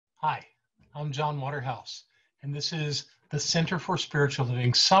Hi, I'm John Waterhouse, and this is the Center for Spiritual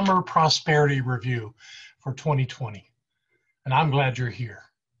Living Summer Prosperity Review for 2020. And I'm glad you're here.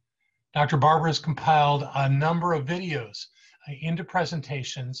 Dr. Barbara has compiled a number of videos into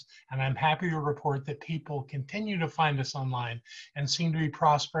presentations, and I'm happy to report that people continue to find us online and seem to be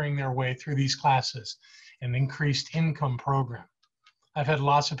prospering their way through these classes, an increased income program. I've had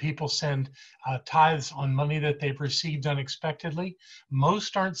lots of people send tithes on money that they've received unexpectedly.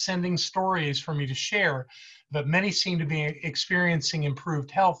 Most aren't sending stories for me to share, but many seem to be experiencing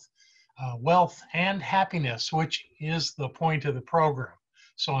improved health, wealth, and happiness, which is the point of the program.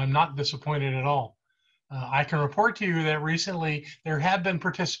 So I'm not disappointed at all. I can report to you that recently there have been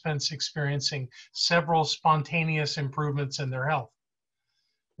participants experiencing several spontaneous improvements in their health.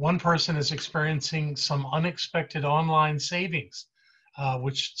 One person is experiencing some unexpected online savings,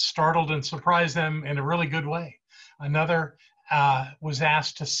 which startled and surprised them in a really good way. Another was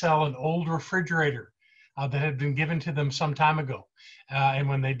asked to sell an old refrigerator that had been given to them some time ago. And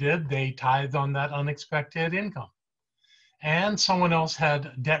when they did, they tithed on that unexpected income. And someone else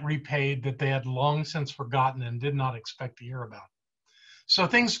had debt repaid that they had long since forgotten and did not expect to hear about. So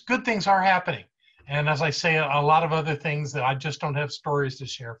good things are happening. And as I say, a lot of other things that I just don't have stories to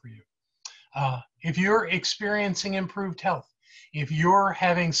share for you. If you're experiencing improved health, if you're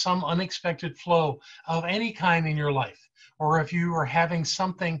having some unexpected flow of any kind in your life, or if you are having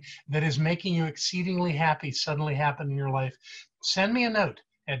something that is making you exceedingly happy suddenly happen in your life, send me a note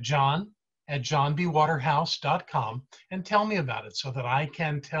at john@johnbwaterhouse.com and tell me about it so that I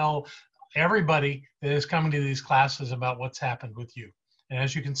can tell everybody that is coming to these classes about what's happened with you. And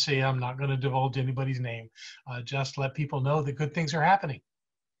as you can see, I'm not going to divulge anybody's name, just let people know that good things are happening.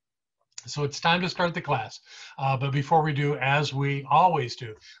 So it's time to start the class. But before we do, as we always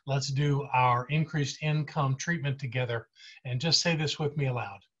do, let's do our increased income treatment together and just say this with me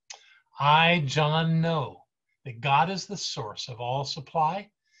aloud. I, John, know that God is the source of all supply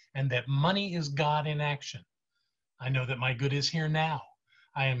and that money is God in action. I know that my good is here now.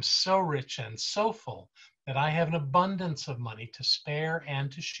 I am so rich and so full that I have an abundance of money to spare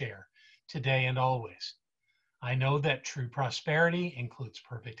and to share today and always. I know that true prosperity includes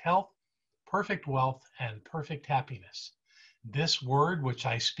perfect health, perfect wealth, and perfect happiness. This word, which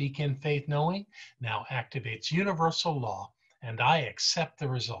I speak in faith knowing, now activates universal law, and I accept the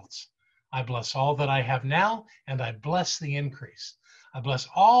results. I bless all that I have now, and I bless the increase. I bless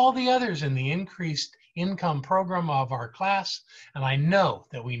all the others in the increased income program of our class, and I know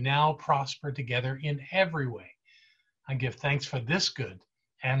that we now prosper together in every way. I give thanks for this good,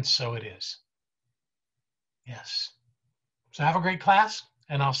 and so it is. Yes. So have a great class,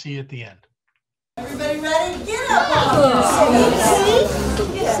 and I'll see you at the end. Everybody ready? Get up on your feet.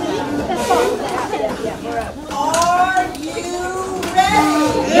 Are you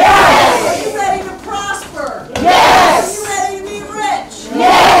ready? Yes! Are you ready to prosper? Yes! Are you ready to be rich?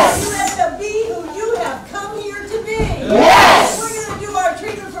 Yes! Are you ready to be who you have come here to be? Yes! We're going to do our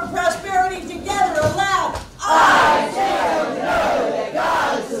treatment for prosperity together aloud. I dare know that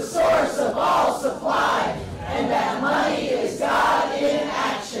God is the source of all supply and that money is God in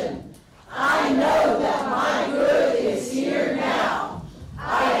action. I know that my good is here now.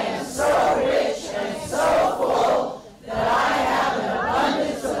 I am so rich and so full that I have an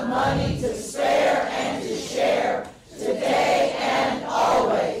abundance of money to spare and to share today and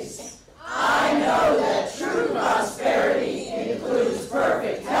always. I know that true prosperity includes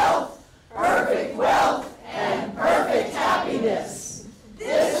perfect health, perfect wealth, and perfect happiness.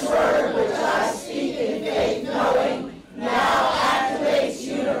 This word which I speak in faith knowing now activates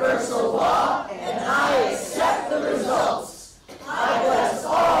universal law, and I accept the results. I bless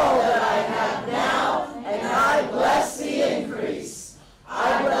all that I have now, and I bless the increase.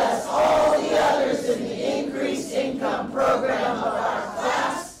 I bless all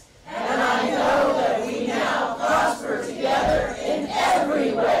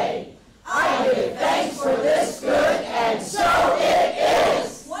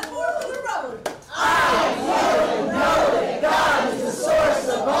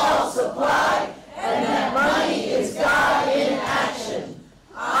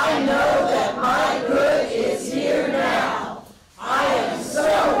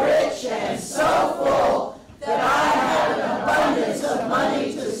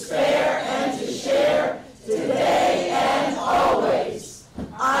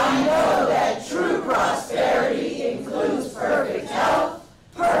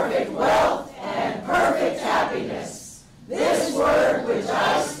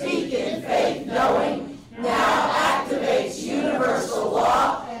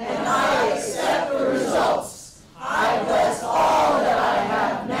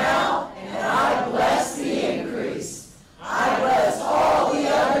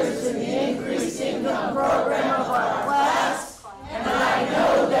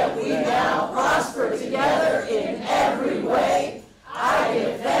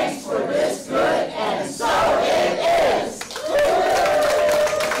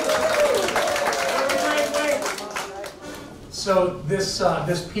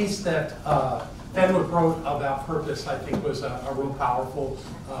this piece that Fenwick wrote about purpose, I think, was a real powerful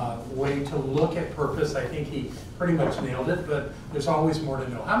way to look at purpose. I think he pretty much nailed it, but there's always more to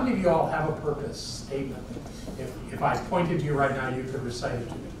know. How many of you all have a purpose statement? If I pointed to you right now, you could recite it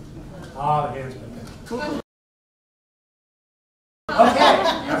to me. Ah, the hand's been down. Okay,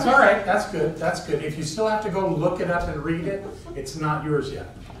 that's all right. That's good. That's good. If you still have to go look it up and read it, it's not yours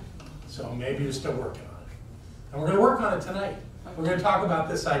yet. So maybe you're still working on it. And we're going to work on it tonight. We're going to talk about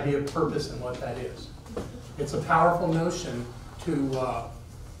this idea of purpose and what that is. It's a powerful notion to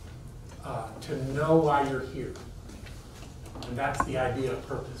know why you're here. And that's the idea of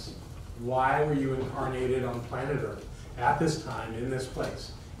purpose. Why were you incarnated on planet Earth at this time, in this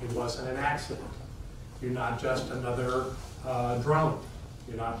place? It wasn't an accident. You're not just another drone.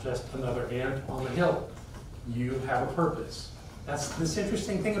 You're not just another ant on the hill. You have a purpose. That's this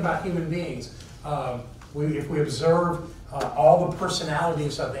interesting thing about human beings. If we observe all the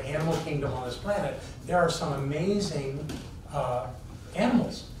personalities of the animal kingdom on this planet, there are some amazing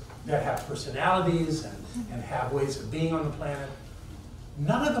animals that have personalities and have ways of being on the planet.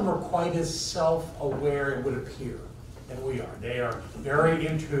 None of them are quite as self-aware, it would appear, than we are. They are very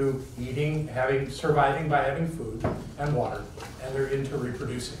into eating, surviving by having food and water, and they're into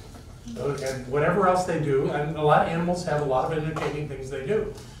reproducing. And whatever else they do, and a lot of animals have a lot of entertaining things they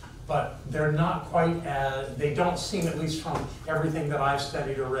do, but they're not quite as, they don't seem, at least from everything that I've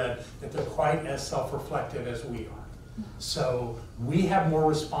studied or read, that they're quite as self-reflective as we are. So we have more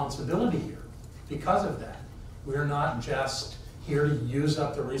responsibility here because of that. We're not just here to use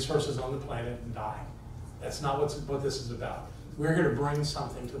up the resources on the planet and die. That's not what this is about. We're here to bring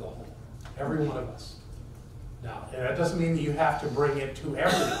something to the whole, every one of us. Now, and that doesn't mean that you have to bring it to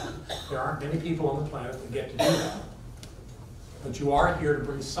everyone. There aren't many people on the planet that get to do that. But you are here to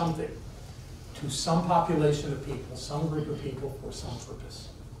bring something to some population of people, some group of people for some purpose.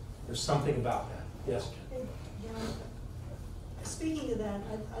 There's something about that. Yes, Jen? Hey, John, speaking of that,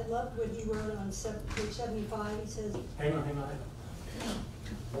 I loved what he wrote on page 75. He says, Hang on.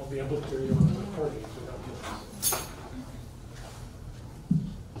 Won't be able to hear you on the recording if we don't do this.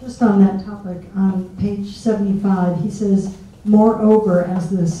 Just on that topic, on page 75, he says, moreover, as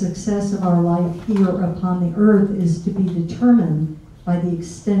the success of our life here upon the earth is to be determined by the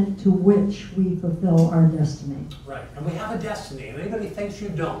extent to which we fulfill our destiny. Right, and we have a destiny, and anybody thinks you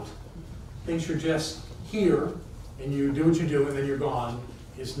don't, thinks you're just here, and you do what you do, and then you're gone,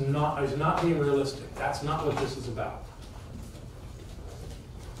 is not being realistic. That's not what this is about.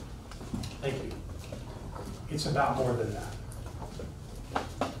 Thank you. It's about more than that.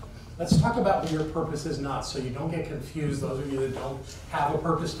 Let's talk about what your purpose is not, so you don't get confused. Those of you that don't have a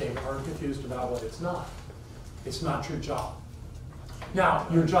purpose statement aren't confused about what it's not. It's not your job. Now,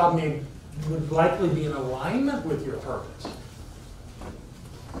 your job would likely be in alignment with your purpose,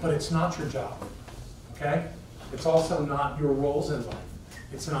 but it's not your job, okay? It's also not your roles in life.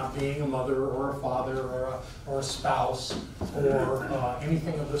 It's not being a mother or a father or a spouse or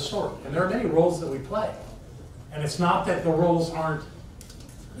anything of the sort. And there are many roles that we play. And it's not that the roles aren't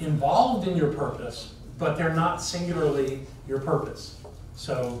involved in your purpose, but they're not singularly your purpose.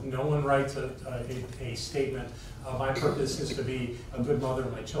 So no one writes a statement, my purpose is to be a good mother to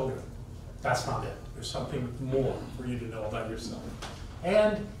my children. That's not it. There's something more for you to know about yourself.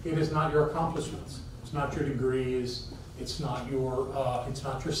 And it is not your accomplishments. It's not your degrees. It's not your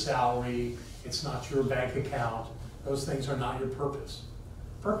salary. It's not your bank account. Those things are not your purpose.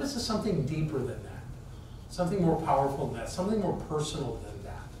 Purpose is something deeper than that. Something more powerful than that. Something more personal than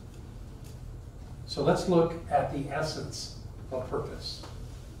that. So let's look at the essence of purpose.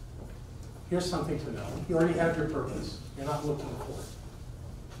 Here's something to know. You already have your purpose. You're not looking for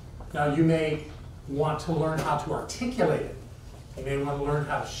it. Now you may want to learn how to articulate it. You may want to learn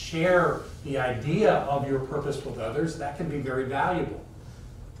how to share the idea of your purpose with others. That can be very valuable.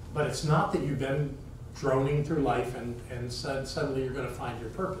 But it's not that you've been droning through life and suddenly you're going to find your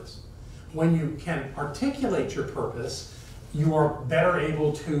purpose. When you can articulate your purpose, you are better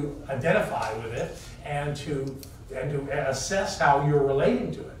able to identify with it and to assess how you're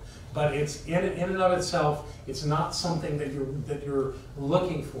relating to it. But it's in and of itself, it's not something that you're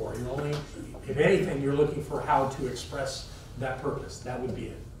looking for. You're only, if anything, you're looking for how to express that purpose. That would be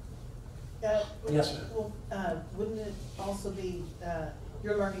it. Yes, ma'am. Well, wouldn't it also be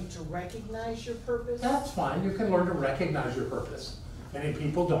you're learning to recognize your purpose? That's fine. You can learn to recognize your purpose. Many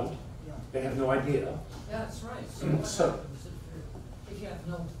people don't. Yeah. They have no idea. Yeah, that's right. So, So if you have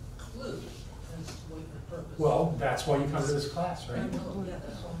no clue as to what your purpose is. well, that's why you come to this class, I right? know, yeah,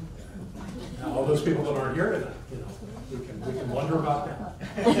 that's all. Now, all those people that aren't here tonight, we can wonder about them.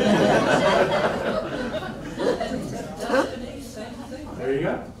 Destiny, same thing. There you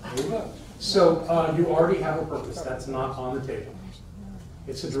go. There you go. So you already have a purpose. That's not on the table.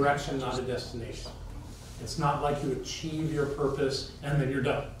 It's a direction, not a destination. It's not like you achieve your purpose and then you're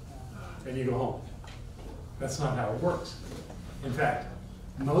done. And you go home. That's not how it works. In fact,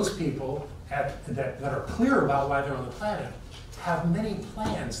 most people that are clear about why they're on the planet have many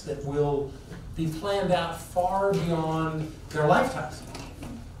plans that will be planned out far beyond their lifetimes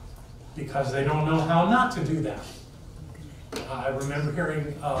because they don't know how not to do that. I remember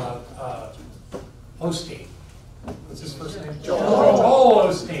hearing Osteen, what's his first name? Joel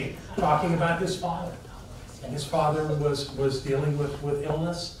Osteen, talking about his father. And his father was dealing with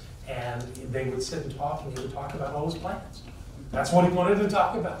illness, and they would sit and talk, and he would talk about all his plans. That's what he wanted to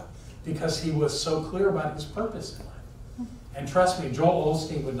talk about, because he was so clear about his purpose in life. And trust me, Joel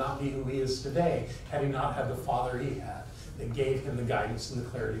Osteen would not be who he is today had he not had the father he had that gave him the guidance and the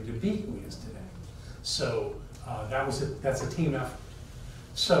clarity to be who he is today. So that's a team effort.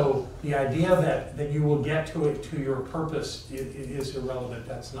 So the idea that you will get to your purpose it is irrelevant.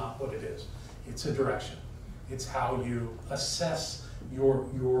 That's not what it is. It's a direction. It's how you assess your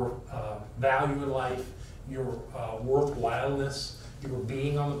value in life, your worthwhileness, your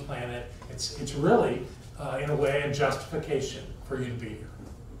being on the planet. It's really, in a way, a justification for you to be here.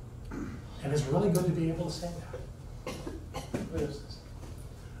 And it's really good to be able to say that. What is this?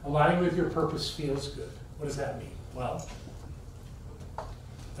 Aligning with your purpose feels good. What does that mean? Well,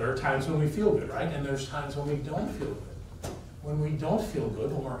 there are times when we feel good, right? And there's times when we don't feel good. When we don't feel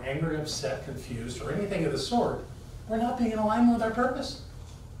good, when we're angry, upset, confused, or anything of the sort, we're not being in alignment with our purpose.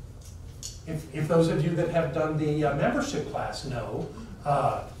 If those of you that have done the membership class know,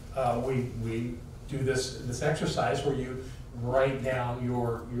 we do this exercise where you write down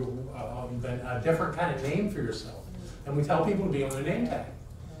a different kind of name for yourself. And we tell people to be on their name tag.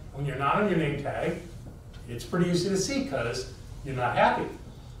 When you're not on your name tag, it's pretty easy to see because you're not happy.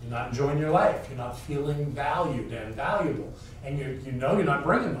 You're not enjoying your life. You're not feeling valued and valuable. And you know you're not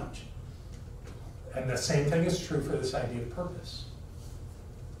bringing much. And the same thing is true for this idea of purpose.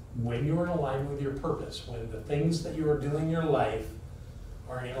 When you're in alignment with your purpose, when the things that you are doing in your life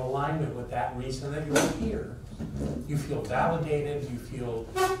are in alignment with that reason that you're here, you feel validated, you feel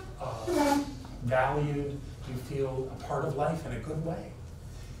valued, you feel a part of life in a good way.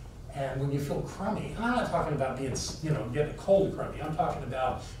 And when you feel crummy, and I'm not talking about being, getting cold crummy. I'm talking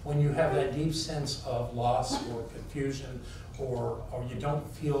about when you have that deep sense of loss or confusion, or you don't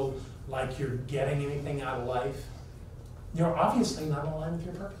feel like you're getting anything out of life. You're obviously not aligned with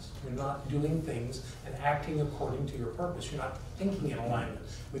your purpose. You're not doing things and acting according to your purpose. You're not thinking in alignment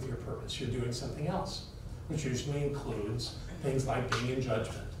with your purpose. You're doing something else, which usually includes things like being in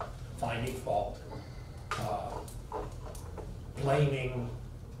judgment, finding fault, blaming,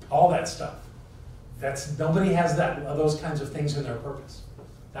 all that stuff. Nobody has those kinds of things in their purpose.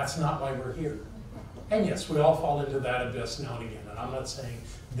 That's not why we're here. And yes, we all fall into that abyss now and again. And I'm not saying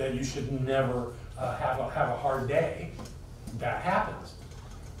that you should never have a hard day. That happens.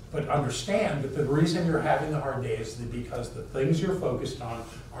 But understand that the reason you're having a hard day is because the things you're focused on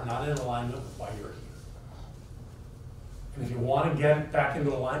are not in alignment with why you're here. And if you want to get back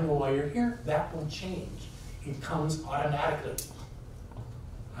into alignment with why you're here, that will change. It comes automatically.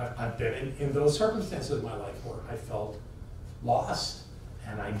 I've been in those circumstances in my life where I felt lost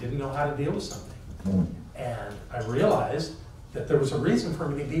and I didn't know how to deal with something. And I realized that there was a reason for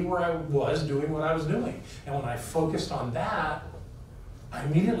me to be where I was doing what I was doing. And when I focused on that, I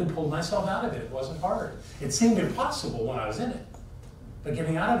immediately pulled myself out of it. It wasn't hard. It seemed impossible when I was in it. But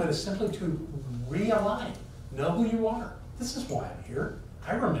getting out of it is simply to realign. Know who you are. This is why I'm here.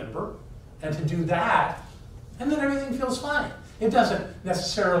 I remember. And to do that, and then everything feels fine. It doesn't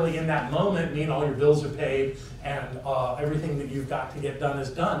necessarily in that moment mean all your bills are paid and everything that you've got to get done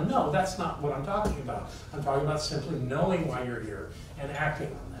is done. No, that's not what I'm talking about. I'm talking about simply knowing why you're here and acting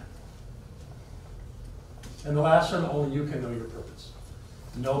on that. And the last one, only you can know your purpose.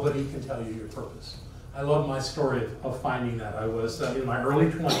 Nobody can tell you your purpose. I love my story of finding that. I was in my early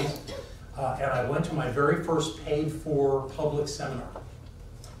 20s and I went to my very first paid for public seminar.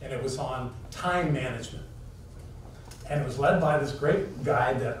 And it was on time management. And it was led by this great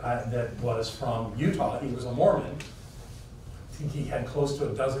guy that was from Utah. He was a Mormon. I think he had close to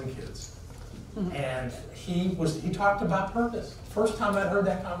a dozen kids. And he talked about purpose. First time I'd heard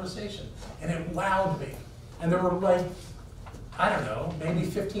that conversation. And it wowed me. And there were like, I don't know, maybe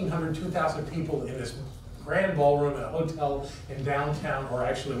 1,500, 2,000 people in this grand ballroom at a hotel in downtown, or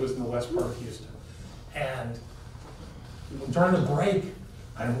actually it was in the west part of Houston. And during the break,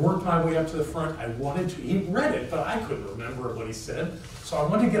 I worked my way up to the front. I wanted to, he read it, but I couldn't remember what he said. So I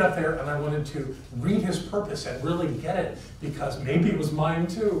wanted to get up there and I wanted to read his purpose and really get it, because maybe it was mine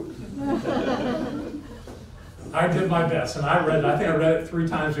too. I did my best, and I read it. I think I read it 3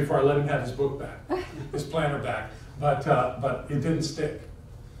 times before I let him have his book back, his planner back. But it didn't stick.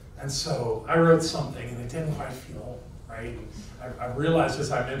 And so I wrote something, and it didn't quite feel right. I realized, as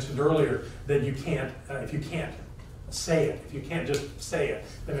I mentioned earlier, that you can't, if you can't say it, if you can't just say it,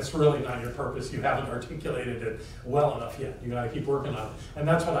 then it's really not your purpose. You haven't articulated it well enough yet. You got to keep working on it. And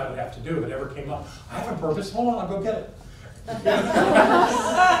that's what I would have to do if it ever came up. I have a purpose. Hold on, I'll go get it.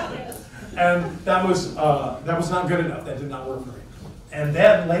 And that was not good enough. That did not work for me. And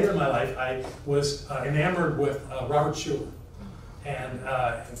then later in my life, I was enamored with Robert Schuller, and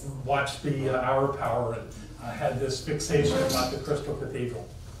watched the Hour of Power, and had this fixation about the Crystal Cathedral.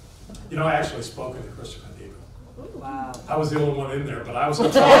 You know, I actually spoke at the Crystal Cathedral. Wow. I was the only one in there, but I was on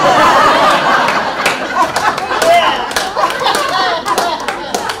top.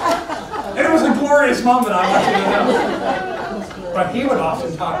 And it was a glorious moment, I want you to know. But he would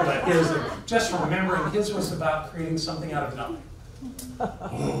often talk about his, and just remembering his was about creating something out of nothing.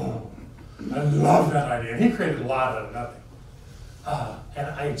 Oh, I love that idea. He created a lot out of nothing. And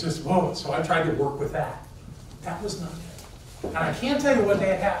I just, whoa, so I tried to work with that. That was not it. And I can't tell you what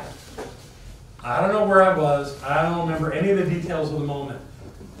day it happened. I don't know where I was. I don't remember any of the details of the moment.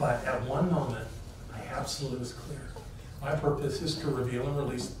 But at one moment, I absolutely was clear. My purpose is to reveal and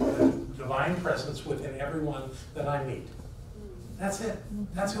release the divine presence within everyone that I meet. That's it.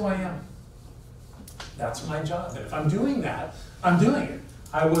 That's who I am. That's my job. And if I'm doing that, I'm doing it.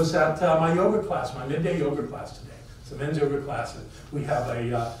 I was at my yoga class, my midday yoga class today. It's a men's yoga class, and we have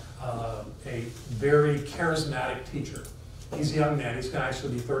a very charismatic teacher. He's a young man. He's going to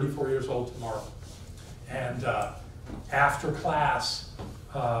actually be 34 years old tomorrow. And after class,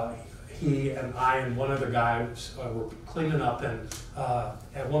 he and I and one other guy were cleaning up, and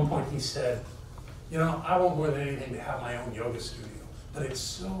at one point he said, you know, I want more than anything to have my own yoga studio, but it's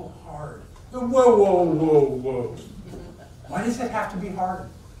so hard. Whoa, whoa, whoa, whoa. Why does it have to be hard?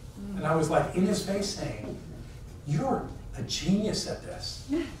 And I was like in his face saying, you're a genius at this.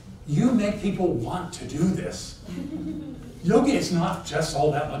 You make people want to do this. Yoga is not just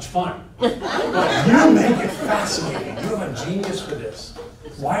all that much fun. But you make it fascinating. You have a genius for this.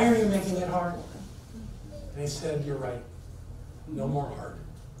 Why are you making it hard? And he said, you're right. No more hard.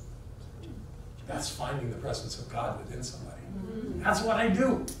 That's finding the presence of God within somebody. That's what I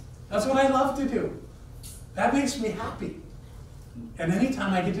do. That's what I love to do. That makes me happy. And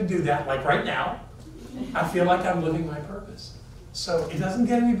anytime I get to do that, like right now, I feel like I'm living my purpose. So it doesn't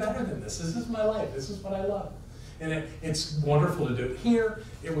get any better than this. This is my life. This is what I love. And it's wonderful to do it here.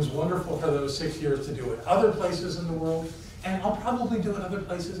 It was wonderful for those 6 years to do it other places in the world. And I'll probably do it other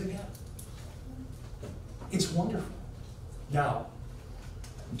places again. It's wonderful. Now,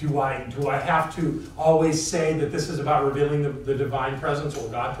 do I have to always say that this is about revealing the divine presence or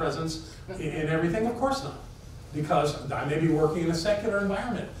God presence in everything? Of course not. Because I may be working in a secular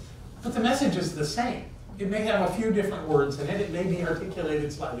environment. But the message is the same. It may have a few different words in it. It may be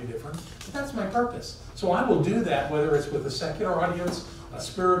articulated slightly different. But that's my purpose. So I will do that whether it's with a secular audience, a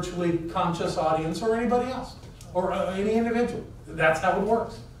spiritually conscious audience, or anybody else. Or any individual. That's how it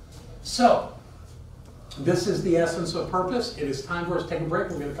works. So, this is the essence of purpose. It is time for us to take a break.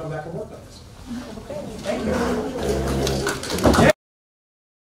 We're going to come back and work on this. Thank you.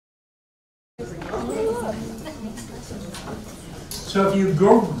 So if you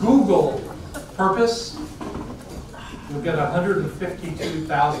go Google purpose, you'll get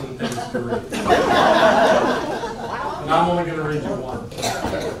 152,000 things to read. And I'm only going to read you one.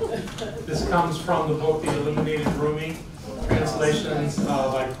 This comes from the book, The Illuminated Rumi, translations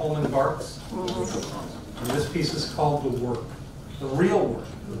by Coleman Barks. And this piece is called The Work. The real work.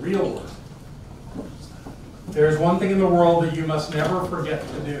 The real work. There's one thing in the world that you must never forget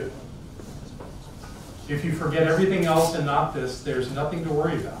to do. If you forget everything else and not this, there's nothing to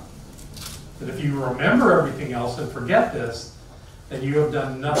worry about. But if you remember everything else and forget this, then you have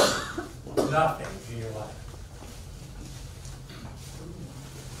done nothing. Nothing in your life.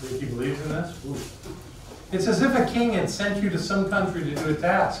 Ricky believes in this? Ooh. It's as if a king had sent you to some country to do a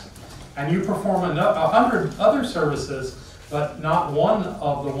task, and you perform 100 other services, but not one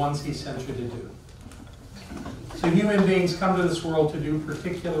of the ones he sent you to do. So human beings come to this world to do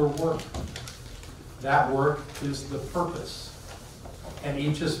particular work. That work is the purpose, and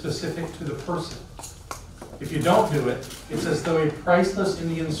each is specific to the person. If you don't do it, it's as though a priceless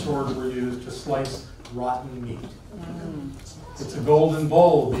Indian sword were used to slice rotten meat. It's a golden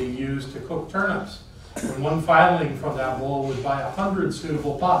bowl being used to cook turnips, When one filing from that bowl would buy 100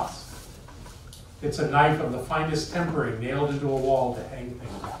 suitable pots. It's a knife of the finest tempering nailed into a wall to hang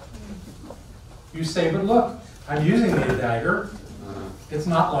things on. You say, but look, I'm using the dagger. It's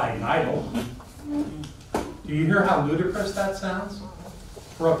not lying idle. Do you hear how ludicrous that sounds?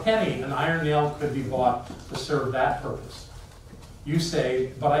 For a penny, an iron nail could be bought to serve that purpose. You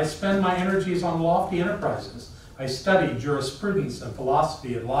say, but I spend my energies on lofty enterprises. I study jurisprudence and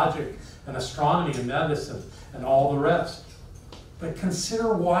philosophy and logic and astronomy and medicine and all the rest. But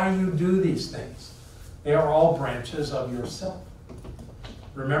consider why you do these things. They are all branches of yourself.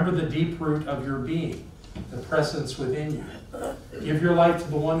 Remember the deep root of your being, the presence within you. Give your life to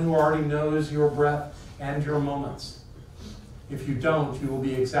the one who already knows your breath and your moments. If you don't, you will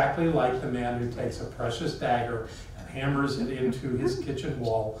be exactly like the man who takes a precious dagger and hammers it into his kitchen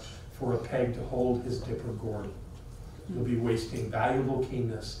wall for a peg to hold his dipper gourd. You'll be wasting valuable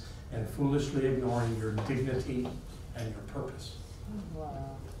keenness and foolishly ignoring your dignity and your purpose.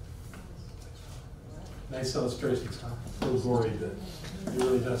 Wow. Nice illustrations, huh? A little gory, but it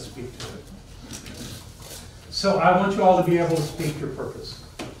really does speak to it. So I want you all to be able to speak your purpose.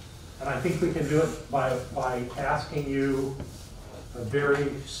 And I think we can do it by asking you a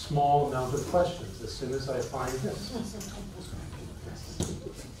very small amount of questions as soon as I find this.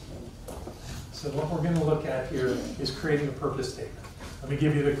 So what we're going to look at here is creating a purpose statement. Let me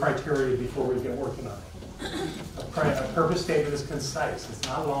give you the criteria before we get working on it. A purpose statement is concise. It's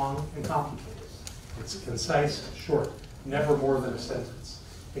not long and complicated. It's concise, short, never more than a sentence.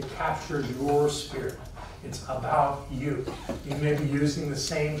 It captures your spirit. It's about you. You may be using the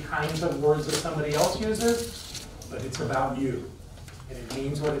same kinds of words that somebody else uses, but it's about you. And it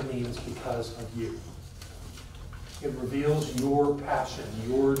means what it means because of you. It reveals your passion,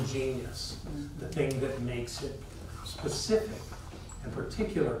 your genius, the thing that makes it specific and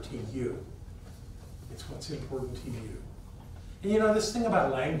particular to you. It's what's important to you. And you know, this thing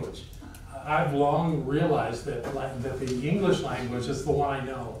about language, I've long realized that the English language is the one I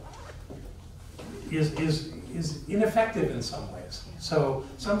know is ineffective in some ways. So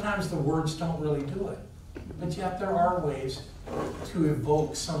sometimes the words don't really do it. But yet there are ways to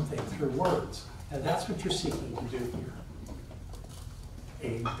evoke something through words. And that's what you're seeking to do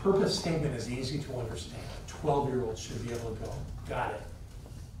here. A purpose statement is easy to understand. A 12-year-old should be able to go, got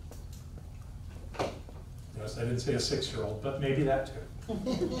it. Notice I didn't say a 6-year-old, but maybe that too.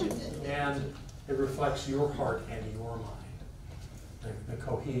 And it reflects your heart and your mind, the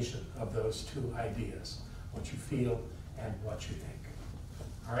cohesion of those two ideas, what you feel and what you think.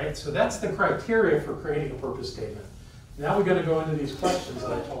 All right, so that's the criteria for creating a purpose statement. Now we're going to go into these questions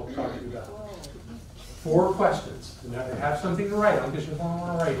that I talked to you about. 4 questions. You have something to write on because you don't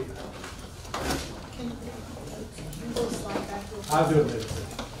want to write it. Can you go slide back to the I'll do it later.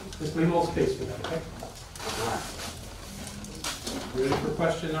 Just leave a little space for that, okay? Ready for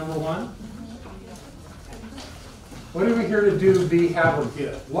question number 1? What are we here to do, be, have, or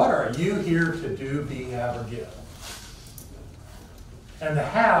give? What are you here to do, be, have, or give? And the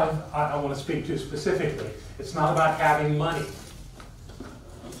have, I want to speak to specifically. It's not about having money.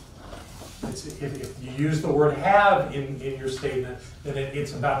 If you use the word have in your statement, then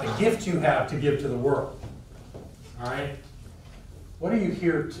it's about the gift you have to give to the world. All right? What are you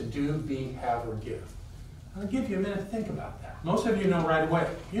here to do, be, have, or give? I'll give you a minute to think about that. Most of you know right away.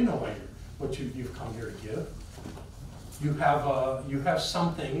 You know what you've come here to give. You have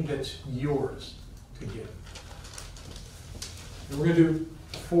something that's yours to give. And we're going to do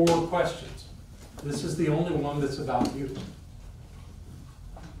 4 questions. This is the only one that's about you.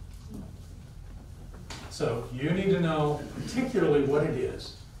 So you need to know particularly what it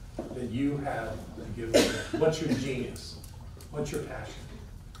is that you have to give away. What's your genius? What's your passion?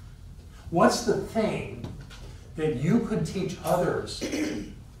 What's the thing that you could teach others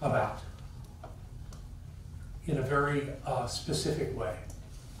about in a very specific way,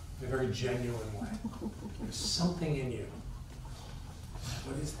 in a very genuine way? There's something in you.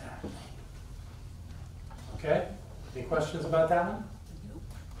 What is that? Okay? Any questions about that one?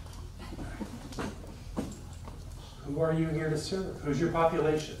 Who are you here to serve? Who's your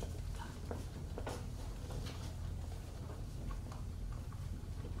population?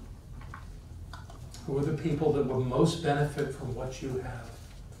 Who are the people that will most benefit from what you have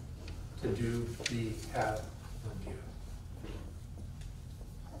to do, be, have, or give?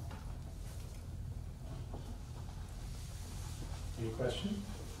 Any question?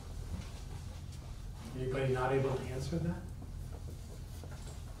 Anybody not able to answer that?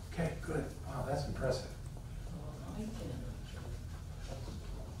 Okay, good. Wow, that's impressive.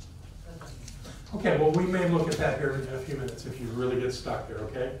 Okay, well, we may look at that here in a few minutes if you really get stuck there,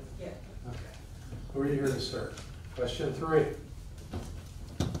 okay? Yeah. Okay. Who are you here to serve? Question 3.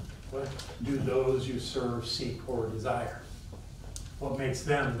 What do those you serve seek or desire? What makes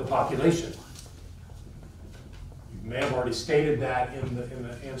them the population? You may have already stated that in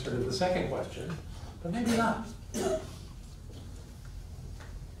the answer to the second question, but maybe not.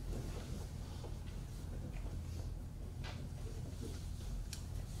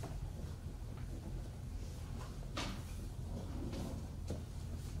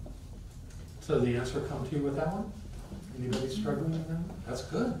 So the answer come to you with that one? Anybody struggling with that one? That's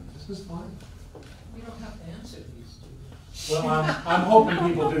good. This is fine. You don't have to answer these two. Well, I'm hoping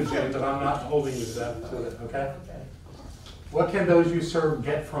people do, Jane, but I'm not holding you to that, okay? Okay. What can those you serve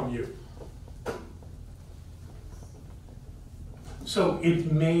get from you? So it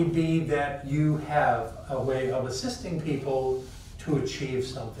may be that you have a way of assisting people to achieve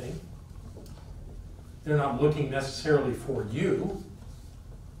something. They're not looking necessarily for you,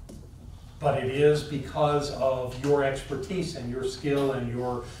 but it is because of your expertise and your skill and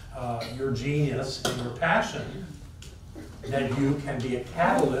your genius and your passion that you can be a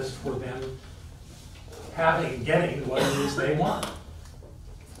catalyst for them getting what it is they want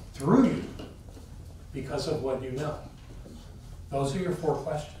through you because of what you know. Those are your 4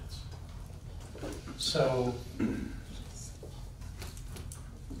 questions. So let's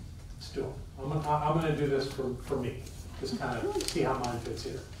do them. I'm going to do this for me. Just kind of see how mine fits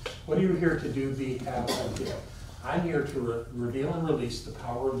here. What are you here to do, be, have, or do? I'm here to reveal and release the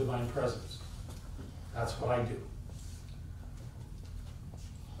power of divine presence. That's what I do.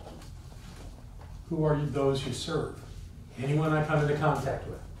 Who are those you serve? Anyone I come into contact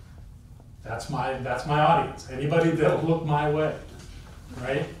with. That's my audience. Anybody that'll look my way,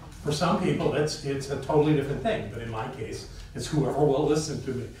 right? For some people, it's a totally different thing. But in my case, it's whoever will listen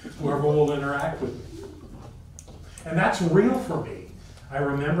to me, whoever will interact with me. And that's real for me. I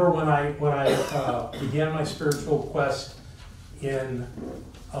remember when I began my spiritual quest in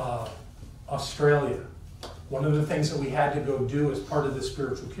Australia. One of the things that we had to go do as part of the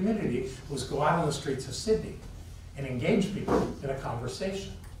spiritual community was go out on the streets of Sydney and engage people in a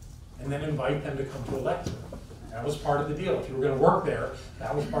conversation and then invite them to come to a lecture. That was part of the deal. If you were going to work there,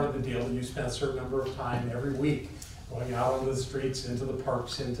 that was part of the deal, that you spent a certain number of time every week going out onto the streets, into the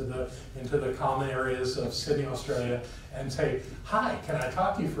parks, into the common areas of Sydney, Australia, and say, hi, can I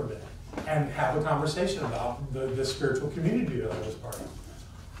talk to you for a minute? And have a conversation about the spiritual community that I was part of.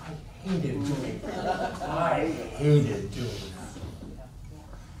 I hated doing that. I hated doing that.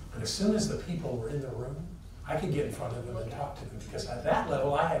 But as soon as the people were in the room, I could get in front of them and talk to them, because at that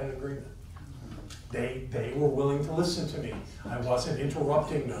level I had an agreement. They were willing to listen to me. I wasn't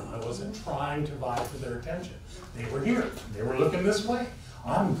interrupting them. I wasn't trying to vie for their attention. They were here. They were looking this way.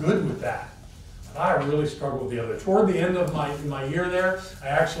 I'm good with that. But I really struggled with the other. Toward the end of my year there, I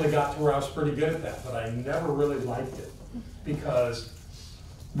actually got to where I was pretty good at that, but I never really liked it because,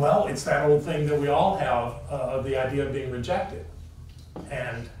 well, it's that old thing that we all have, the idea of being rejected.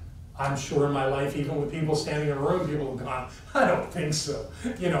 And I'm sure in my life, even with people standing in a room, people have gone, I don't think so,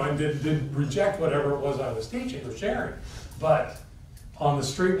 and did reject whatever it was I was teaching or sharing. But on the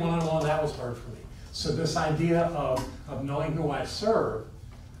street one-on-one, that was hard for me. So this idea of knowing who I serve,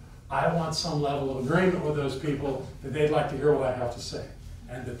 I want some level of agreement with those people that they'd like to hear what I have to say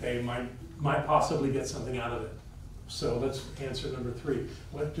and that they might possibly get something out of it. So let's answer number 3.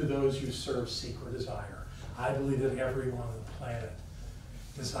 What do those you serve seek or desire? I believe that everyone on the planet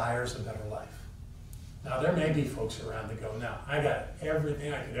desires a better life. Now, there may be folks around that go, now, I got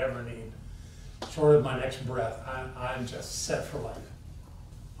everything I could ever need. Short of my next breath, I'm just set for life.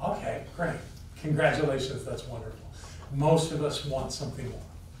 Okay, great. Congratulations, that's wonderful. Most of us want something more.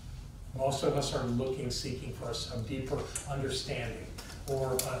 Most of us are seeking for a deeper understanding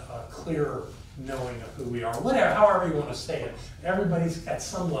or a clearer knowing of who we are. Whatever, however you want to say it. Everybody's at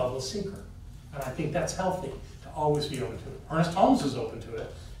some level a seeker. And I think that's healthy to always be open to it. Ernest Holmes was open to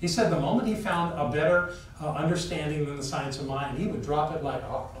it. He said the moment he found a better understanding than the science of mind, he would drop it like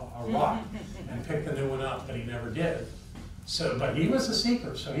a rock and pick the new one up, but he never did. So, but he was a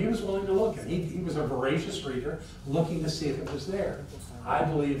seeker, so he was willing to look, and he was a voracious reader, looking to see if it was there. I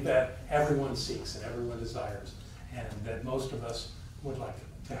believe that everyone seeks and everyone desires, and that most of us would like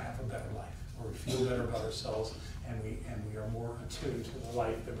to have a better life, where we feel better about ourselves, and we are more attuned to the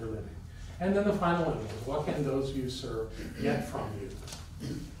life that we're living. And then the final one is, what can those you serve get from you?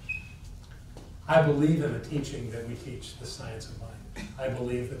 I believe in the teaching that we teach, the science of mind. I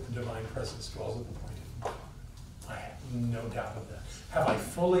believe that the divine presence dwells at the point of mind. I have no doubt of that. Have I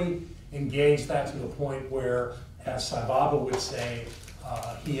fully engaged that to the point where, as Sai Baba would say,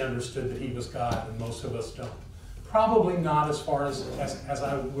 he understood that he was God, and most of us don't? Probably not as far as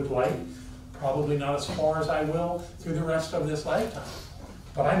I would like. Probably not as far as I will through the rest of this lifetime.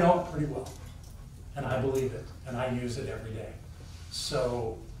 But I know it pretty well. And I believe it. And I use it every day.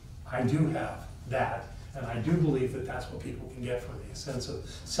 So I do have that. And I do believe that that's what people can get from me. A sense of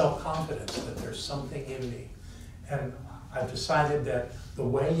self-confidence that there's something in me. And I've decided that the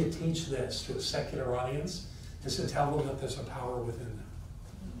way you teach this to a secular audience is to tell them that there's a power within them.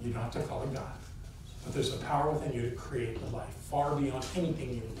 You don't have to call it God. But there's a power within you to create a life far beyond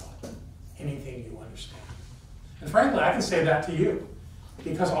anything you know, anything you understand. And frankly, I can say that to you,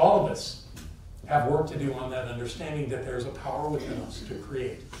 because all of us have work to do on that understanding that there's a power within us to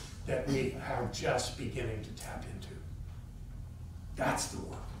create that we are just beginning to tap into. That's the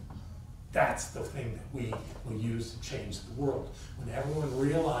work. That's the thing that we will use to change the world. When everyone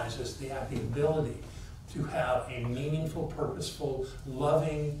realizes they have the ability to have a meaningful, purposeful,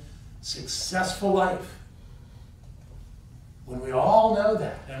 loving, successful life. When we all know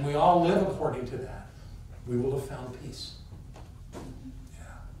that, and we all live according to that, we will have found peace. Yeah.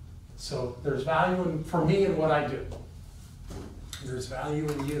 So there's value for me in what I do. There's value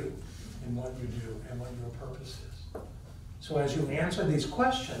in you, in what you do, and what your purpose is. So as you answer these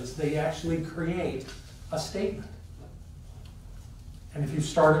questions, they actually create a statement. And if you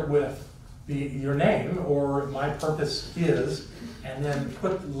start it with your name, or my purpose is, and then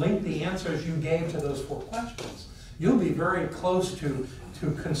link the answers you gave to those 4 questions, you'll be very close to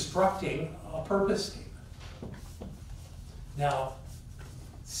constructing a purpose statement. Now,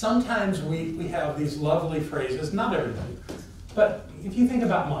 sometimes we have these lovely phrases, not everybody, but if you think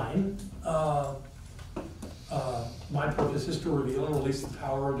about mine, my purpose is to reveal and release the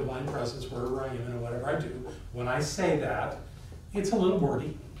power of divine presence wherever I am and whatever I do. When I say that, it's a little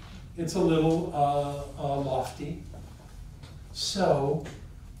wordy. It's a little lofty. So,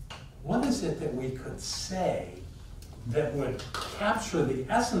 what is it that we could say that would capture the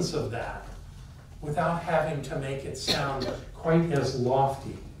essence of that without having to make it sound quite as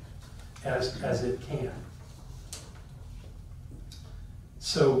lofty as it can?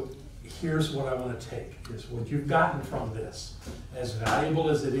 So, here's what I want to take. Here's what you've gotten from this. As valuable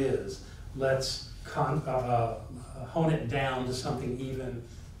as it is, let's hone it down to something even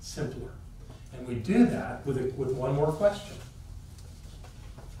simpler. And we do that with one more question.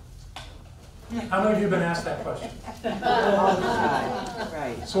 How many of you have been asked that question?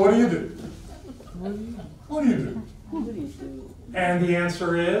 Right. So what do you do? What do you do? And the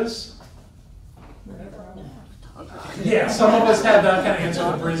answer is? Yeah, some of us have that kind of answer,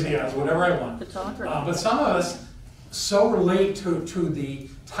 the breezy eyes, whatever I want. But some of us so relate to the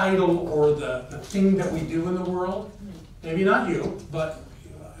title or the thing that we do in the world. Maybe not you, but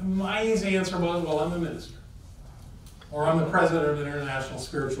my easy answer was, well, I'm a minister. Or I'm the president of an international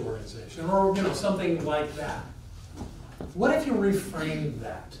spiritual organization, or something like that. What if you reframed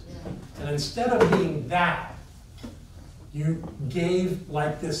that? And instead of being that, you gave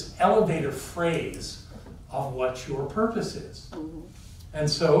like this elevator phrase of what your purpose is. And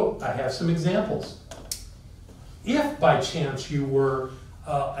so I have some examples. If by chance you were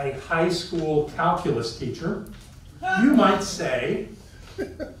a high school calculus teacher, you might say,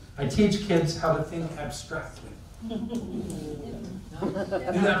 I teach kids how to think abstractly. Isn't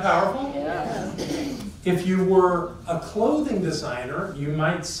that powerful? Yeah. If you were a clothing designer, you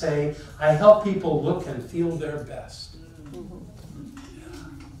might say, I help people look and feel their best.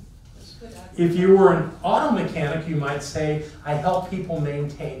 If you were an auto mechanic, you might say, I help people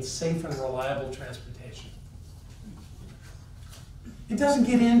maintain safe and reliable transportation. It doesn't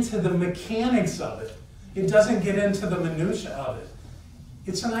get into the mechanics of it. It doesn't get into the minutia of it.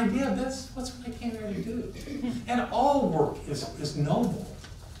 It's an idea of this, what's what I came here to do. And all work is noble.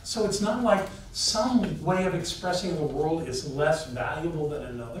 So it's not like some way of expressing the world is less valuable than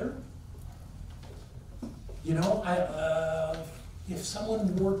another. You know, if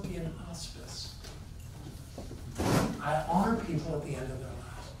someone worked in hospice, I honor people at the end of their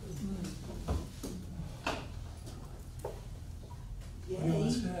lives. What do you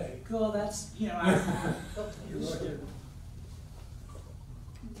want to say? Cool, that's,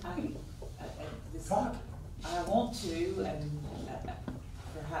 Talk. I want to, and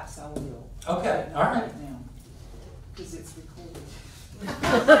perhaps I will. Okay, all right. Now, because it's recorded.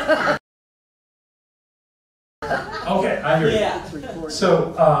 Okay, I hear you. Yeah.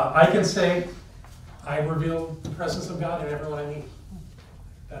 So I can say, I reveal the presence of God in everyone I meet.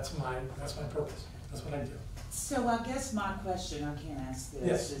 That's my purpose. That's what I do. So I guess my question, I can't ask this,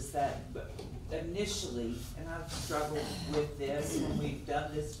 Yes. is that initially, and I've struggled with this when we've done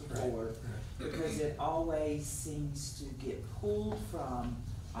this before, because it always seems to get pulled from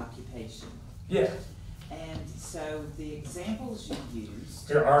occupation. Yeah. And so the examples you used.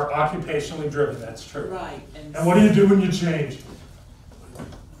 There are occupationally driven, that's true. Right. And what do you do when you change?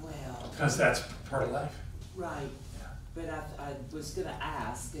 Well. Because that's part of life. Right. Yeah. But I was going to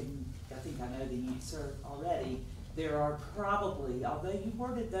ask, and I think I know the answer already, there are probably, although you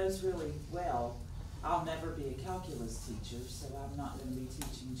worded those really well, I'll never be a calculus teacher, so I'm not going to be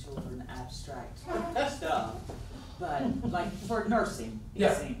teaching children abstract stuff. But like for nursing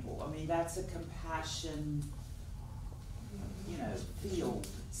example, I mean, that's a compassion, field.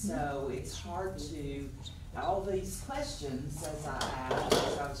 So it's hard to, all these questions as I asked,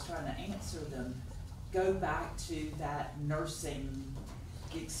 as I was trying to answer them, go back to that nursing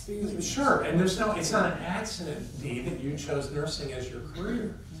experience. Sure, and it's not an accident, Dee, that you chose nursing as your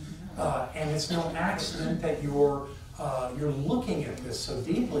career. And it's no accident that you're looking at this so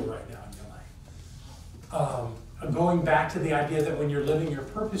deeply right now in your life. Going back to the idea that when you're living your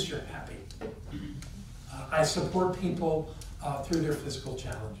purpose, you're happy. I support people through their physical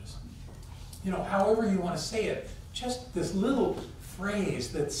challenges. However you want to say it, just this little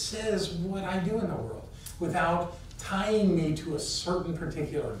phrase that says what I do in the world without tying me to a certain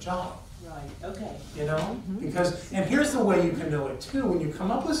particular job. Right, okay. Because, and here's the way you can know it too, when you come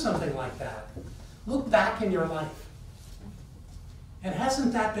up with something like that, look back in your life. And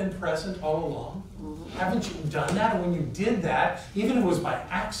hasn't that been present all along? Haven't you done that? And when you did that, even if it was by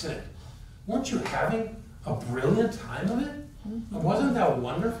accident, weren't you having a brilliant time of it? And wasn't that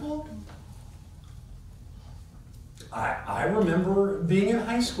wonderful? I remember being in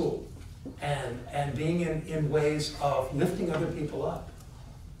high school and being in ways of lifting other people up.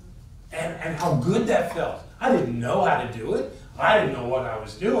 And how good that felt. I didn't know how to do it. I didn't know what I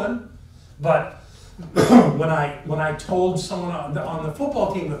was doing. But when I told someone on the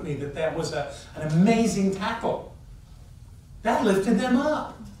football team with me that was an amazing tackle, that lifted them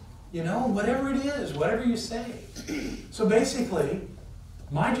up. Whatever it is, whatever you say. So basically,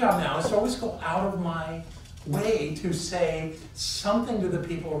 my job now is to always go out of my way to say something to the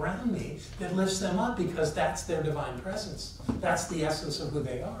people around me that lifts them up, because that's their divine presence. That's the essence of who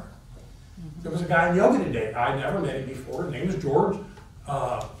they are. There was a guy in yoga today. I never met him before. His name is George.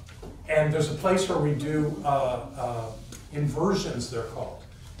 And there's a place where we do inversions, they're called.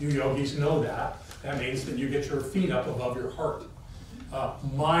 You yogis know that. That means that you get your feet up above your heart.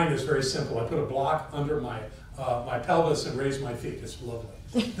 Mine is very simple. I put a block under my pelvis and raise my feet. It's lovely.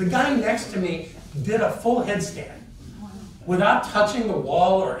 The guy next to me did a full headstand without touching the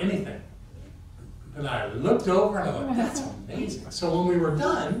wall or anything. And I looked over and I thought, that's amazing. So when we were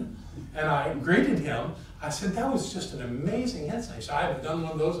done, and I greeted him, I said, that was just an amazing headstand. He said, I haven't done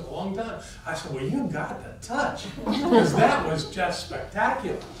one of those in a long time. I said, well, you got the touch, because that was just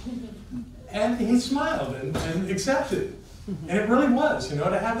spectacular. And he smiled and accepted. And it really was, to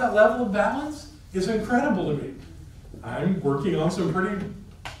have that level of balance is incredible to me. I'm working on some pretty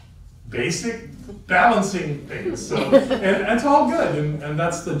basic balancing things. So, and it's all good. And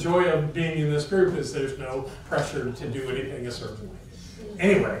that's the joy of being in this group, is there's no pressure to do anything a certain way.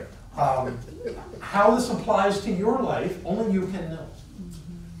 Anyway, how this applies to your life, only you can know.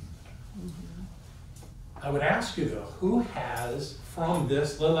 I would ask you though, who has, from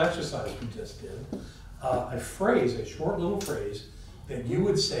this little exercise we just did, a phrase, a short little phrase, that you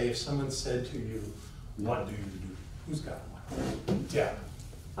would say if someone said to you, what do you do? Who's got one? Yeah.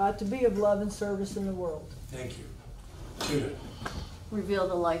 To be of love and service in the world. Thank you. Judith. Reveal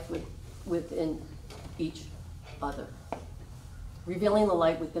the light within each other. Revealing the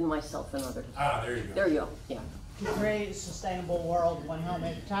light within myself and others. Ah, there you go. There you go, yeah. To create a sustainable world, one home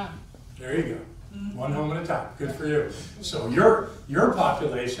at a time. There you go. One home at a time. Good for you. So your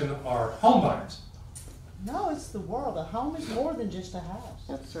population are home buyers. No, it's the world. A home is more than just a house.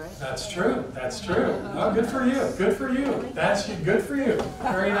 That's right. That's true. That's true. Oh, good for you. Good for you. That's good for you.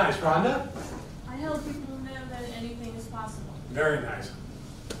 Very nice. Rhonda? I help people know that anything is possible. Very nice.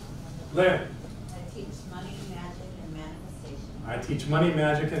 Lynn? I teach money, magic, and manifestation. I teach money,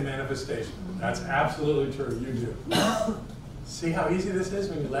 magic, and manifestation. That's absolutely true. You do. See how easy this is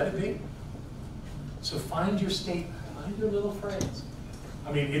when you let it be? So find your statement. Find your little phrase.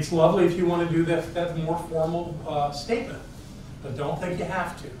 I mean, it's lovely if you want to do that more formal statement, but don't think you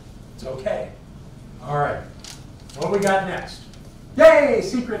have to. It's okay. All right. What we got next? Yay!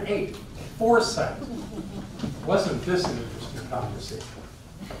 Secret 8. Foresight. Wasn't this an interesting conversation?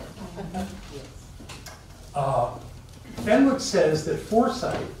 Fenwick says that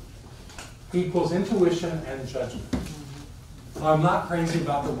foresight equals intuition and judgment. I'm not crazy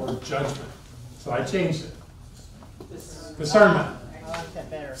about the word judgment, so I changed it. Discernment. I like that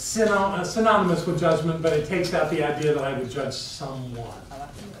better. Synonymous with judgment, but it takes out the idea that I would judge someone.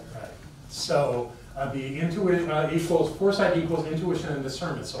 Right. So Foresight equals intuition and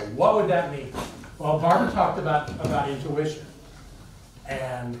discernment. So what would that mean? Well, Barbara talked about intuition.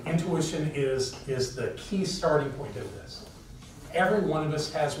 And intuition is the key starting point of this. Every one of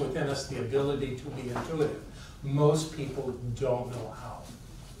us has within us the ability to be intuitive. Most people don't know how.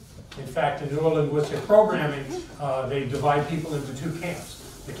 In fact, in neurolinguistic programming, they divide people into two camps.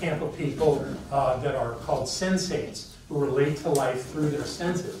 The camp of people that are called sensates, who relate to life through their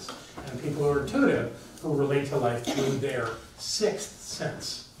senses, and people who are intuitive, who relate to life through their sixth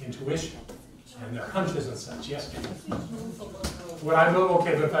sense, intuition, and their hunches and such. Yes, Jim? Would I move?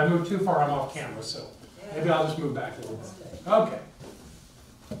 Okay, but if I move too far, I'm off camera, so maybe I'll just move back a little bit. Okay.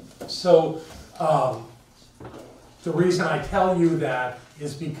 So the reason I tell you that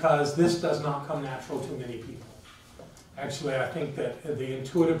is because this does not come natural to many people. Actually, I think that the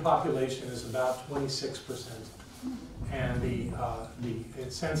intuitive population is about 26%, and the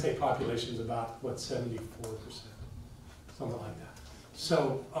sensate population is about, what, 74%, something like that.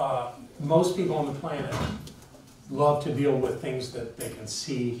 So most people on the planet love to deal with things that they can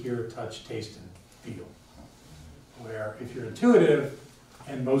see, hear, touch, taste, and feel. Where if you're intuitive,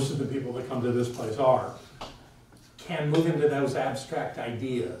 and most of the people that come to this place are, can move into those abstract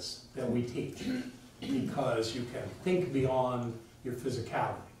ideas that we teach, because you can think beyond your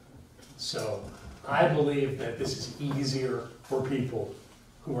physicality. So I believe that this is easier for people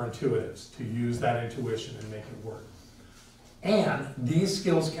who are intuitives to use that intuition and make it work. And these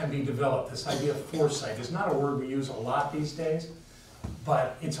skills can be developed. This idea of foresight is not a word we use a lot these days,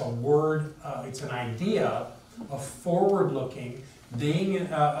 but it's a word, it's an idea of forward-looking, being,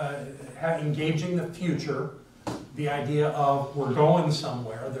 engaging the future, the idea of we're going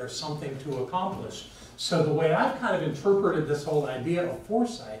somewhere, there's something to accomplish. So the way I've kind of interpreted this whole idea of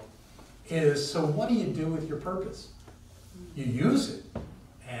foresight is, so what do you do with your purpose? You use it,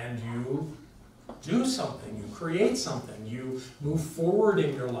 and you do something, you create something, you move forward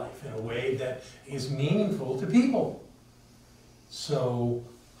in your life in a way that is meaningful to people. So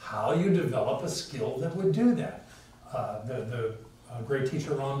how you develop a skill that would do that? The great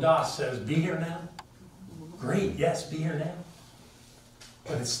teacher Ram Dass says, be here now. Great, yes, be here now.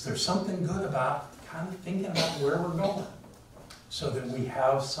 But there's something good about kind of thinking about where we're going, so that we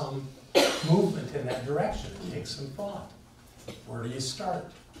have some movement in that direction. It takes some thought. Where do you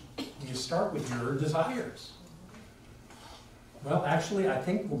start? You start with your desires. Well, actually, I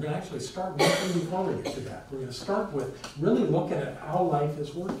think we're going to actually start working before we get to that. We're going to start with really looking at how life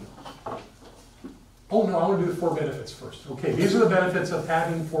is working. Oh no, I want to do the 4 benefits first. Okay, these are the benefits of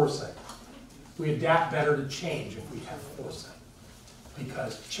having foresight. We adapt better to change if we have foresight,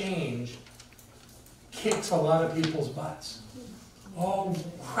 because change kicks a lot of people's butts. Oh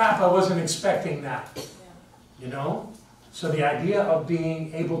crap, I wasn't expecting that. You know? So the idea of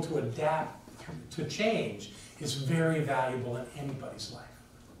being able to adapt to change is very valuable in anybody's life.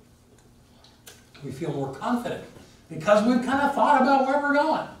 We feel more confident because we've kind of thought about where we're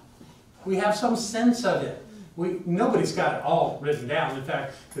going. We have some sense of it. Nobody's got it all written down. In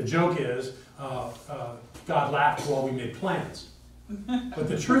fact, the joke is, God laughed while we made plans. But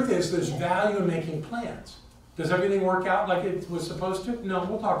the truth is, there's value in making plans. Does everything work out like it was supposed to? No,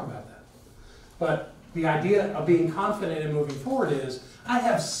 we'll talk about that. But the idea of being confident and moving forward is, I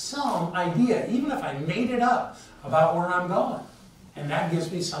have some idea, even if I made it up, about where I'm going. And that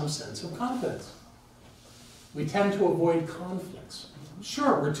gives me some sense of confidence. We tend to avoid conflicts.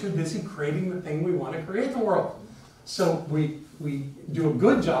 Sure, we're too busy creating the thing we want to create in the world. So we do a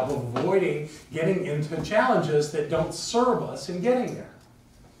good job of avoiding getting into challenges that don't serve us in getting there.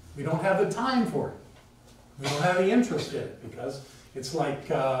 We don't have the time for it. We don't have the interest in it, because it's like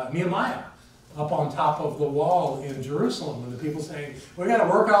Nehemiah up on top of the wall in Jerusalem, when the people saying, we got to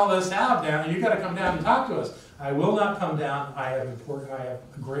work all this out down, and you got to come down and talk to us. I will not come down. I have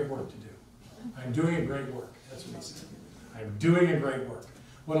great work to do. I'm doing a great work. That's what he said. I'm doing a great work.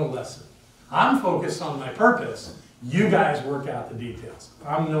 What a lesson. I'm focused on my purpose. You guys work out the details.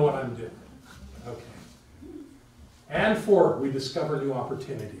 I know what I'm doing. Okay. And 4, we discover new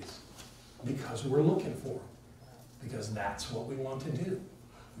opportunities because we're looking for them. Because that's what we want to do.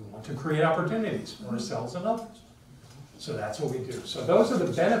 We want to create opportunities for ourselves and others. So that's what we do. So those are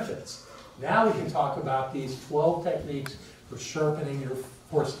the benefits. Now we can talk about these 12 techniques for sharpening your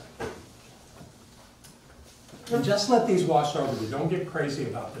foresight. And just let these wash over you. Don't get crazy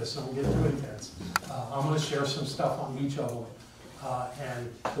about this. Don't get too intense. I'm going to share some stuff on each of them.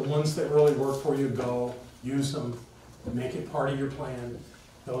 And the ones that really work for you, go. Use them. Make it part of your plan.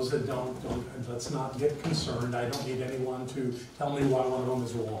 Those that don't, let's not get concerned. I don't need anyone to tell me why one of them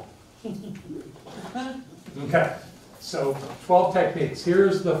is wrong. Okay, so 12 techniques.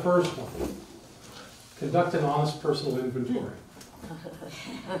 Here's the first one. conduct an honest personal inventory.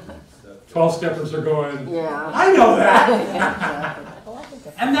 12 steppers are going, Yeah. I know that.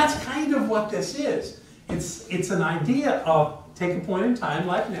 And that's kind of what this is. It's an idea of take a point in time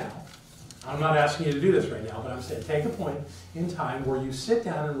like now. I'm not asking you to do this right now, but I'm saying take a point in time where you sit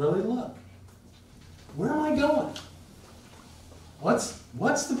down and really look. Where am I going? What's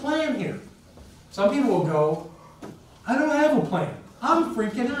the plan here? Some people will go, I don't have a plan. I'm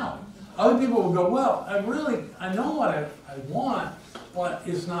freaking out. Other people will go, well, I know what I want, but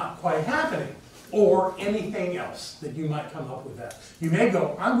it's not quite happening. Or anything else that you might come up with that. You may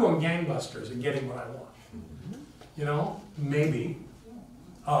go, I'm going gangbusters and getting what I want. You know, maybe.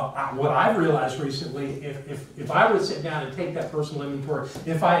 What I've realized recently, if I were to sit down and take that personal inventory,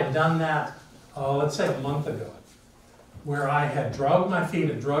 if I had done that, let's say a month ago, where I had drugged my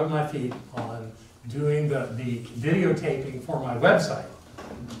feet on doing the videotaping for my website,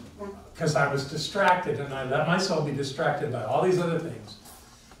 because I was distracted and I let myself be distracted by all these other things.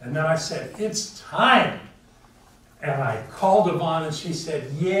 And then I said, it's time. And I called Yvonne and she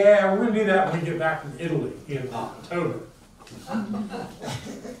said, yeah, we're going to do that when we get back from Italy in October.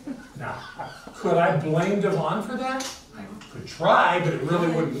 Now, could I blame Yvonne for that? I could try, but it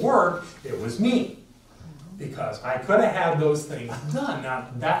really wouldn't work. It was me. Because I could have had those things done. Now,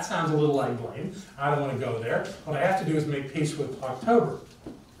 that sounds a little like blame. I don't want to go there. What I have to do is make peace with October.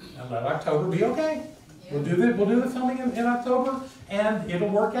 And let October be okay. We'll do the filming in October, and it'll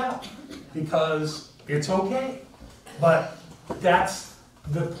work out. Because it's okay. But that's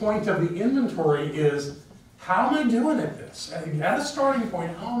the point of the inventory is, how am I doing at this? At a starting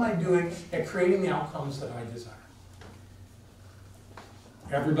point, how am I doing at creating the outcomes that I desire?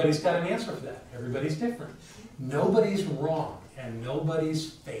 Everybody's got an answer for that. Everybody's different. Nobody's wrong, and nobody's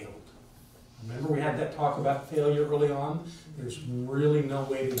failed. Remember we had that talk about failure early on? There's really no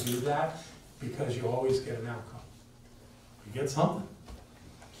way to do that, because you always get an outcome. You get something.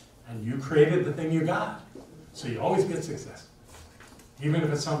 And you created the thing you got. So you always get success, even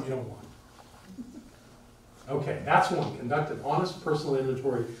if it's something you don't want. Okay, that's one. Conduct an honest personal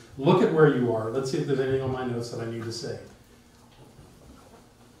inventory. Look at where you are. Let's see if there's anything on my notes that I need to say.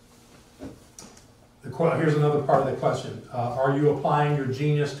 Here's another part of the question. Are you applying your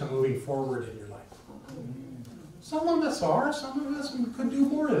genius to moving forward in your life? Some of us are. Some of us could do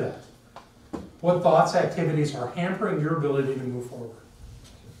more of that. What thoughts, activities are hampering your ability to move forward?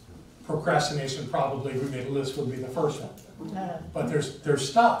 Procrastination, probably, we made a list, would be the first one. But there's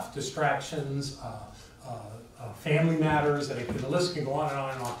stuff, distractions, family matters, the list can go on and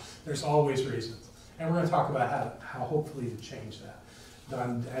on and on. There's always reasons. And we're going to talk about how hopefully to change that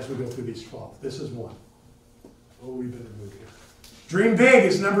as we go through these 12. This is one. Oh, we better move here. Dream big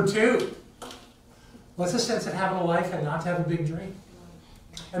is number 2. What's the sense of having a life and not to have a big dream?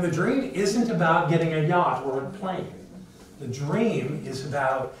 And the dream isn't about getting a yacht or a plane. The dream is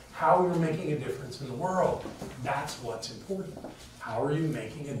about how you're making a difference in the world. That's what's important. How are you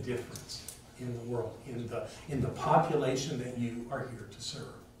making a difference in the world, in the population that you are here to serve?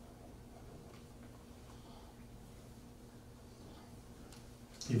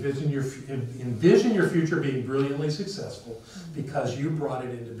 Envision your future being brilliantly successful because you brought it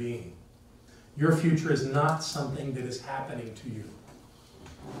into being. Your future is not something that is happening to you.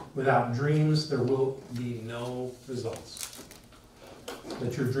 Without dreams, there will be no results.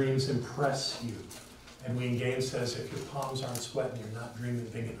 Let your dreams impress you. Edwin Gaines says, if your palms aren't sweating, you're not dreaming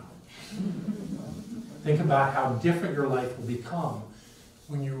big enough. Think about how different your life will become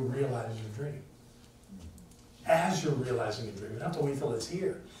when you realize your dream. As you're realizing a dream, not to wait till it's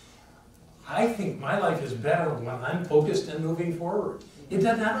here. I think my life is better when I'm focused and moving forward. I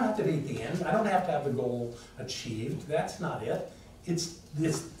don't have to be at the end. I don't have to have the goal achieved. That's not it. It's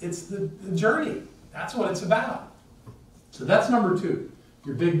the journey. That's what it's about. So that's number 2,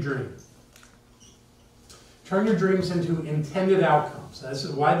 your big dream. Turn your dreams into intended outcomes. This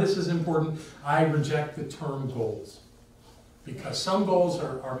is why this is important. I reject the term goals. Because some goals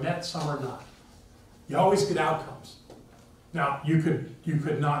are met, some are not. You always get outcomes. Now, you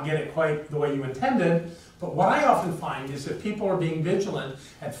could not get it quite the way you intended, but what I often find is that people are being vigilant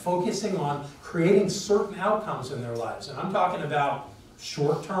at focusing on creating certain outcomes in their lives. And I'm talking about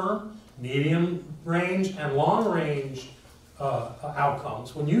short-term, medium range, and long-range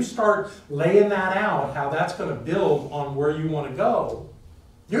outcomes. When you start laying that out, how that's going to build on where you want to go,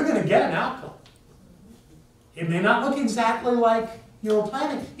 you're going to get an outcome. It may not look exactly like you were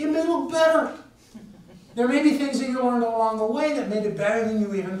planning. It may look better. There may be things that you learned along the way that made it better than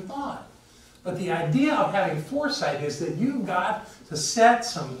you even thought. But the idea of having foresight is that you've got to set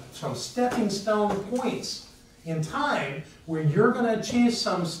some stepping stone points in time where you're going to achieve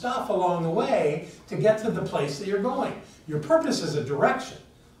some stuff along the way to get to the place that you're going. Your purpose is a direction.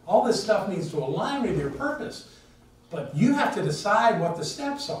 All this stuff needs to align with your purpose, but you have to decide what the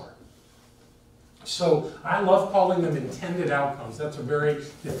steps are. So I love calling them intended outcomes. That's a very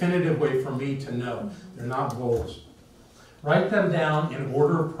definitive way for me to know. They're not goals. Write them down in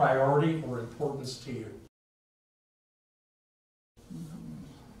order of priority or importance to you.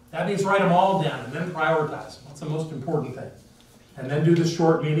 That means write them all down and then prioritize them. That's the most important thing. And then do the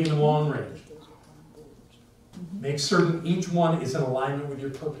short, medium, and long range. Make certain each one is in alignment with your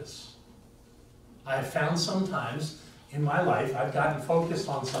purpose. I have found sometimes in my life I've gotten focused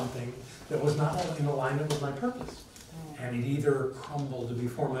on something that was not in alignment with my purpose. And it either crumbled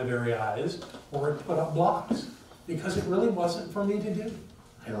before my very eyes or it put up blocks because it really wasn't for me to do.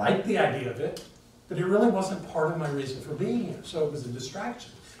 I liked the idea of it, but it really wasn't part of my reason for being here. So it was a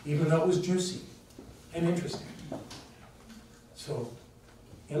distraction, even though it was juicy and interesting. So,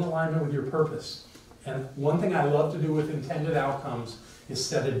 in alignment with your purpose. And one thing I love to do with intended outcomes is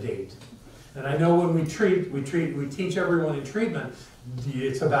set a date. And I know when we teach everyone in treatment,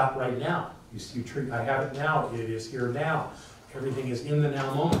 it's about right now. I have it now, it is here now. Everything is in the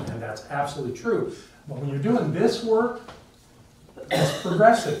now moment, and that's absolutely true. But when you're doing this work, it's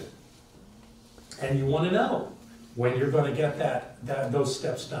progressive. And you want to know when you're going to get those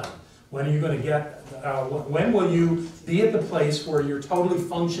steps done. When are you going to get, when will you be at the place where you're totally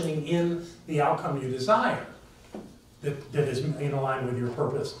functioning in the outcome you desire that is in alignment with your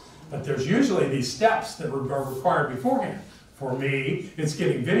purpose? But there's usually these steps that are required beforehand. For me, it's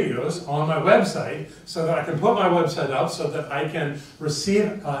getting videos on my website so that I can put my website up so that I can receive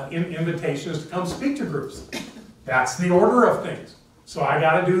invitations to come speak to groups. That's the order of things. So I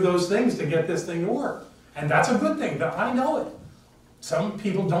got to do those things to get this thing to work. And that's a good thing, that I know it. Some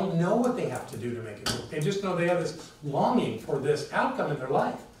people don't know what they have to do to make it work. They just know they have this longing for this outcome in their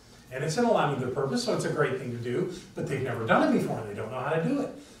life. And it's in alignment with their purpose, so it's a great thing to do, but they've never done it before and they don't know how to do it.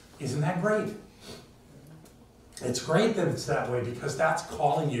 Isn't that great? It's great that it's that way because that's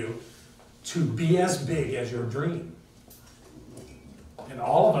calling you to be as big as your dream. And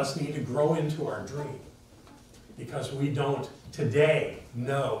all of us need to grow into our dream because we don't today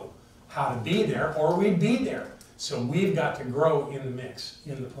know how to be there or we'd be there. So we've got to grow in the mix,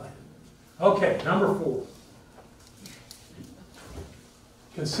 in the plan. Okay, number 4.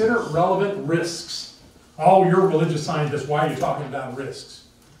 Consider relevant risks. Oh, you're a religious scientist. Why are you talking about risks?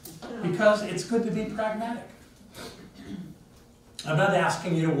 Because it's good to be pragmatic. I'm not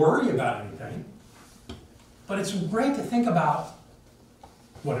asking you to worry about anything, but it's great to think about,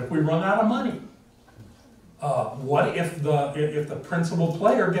 what if we run out of money? What if the principal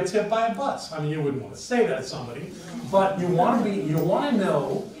player gets hit by a bus? I mean, you wouldn't want to say that to somebody, but you want to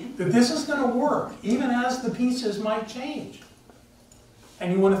know that this is going to work, even as the pieces might change.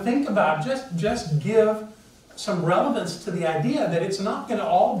 And you want to think about, just give some relevance to the idea that it's not going to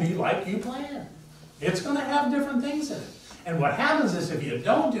all be like you planned. It's going to have different things in it. And what happens is if you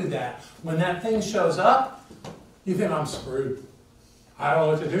don't do that, when that thing shows up, you think, I'm screwed. I don't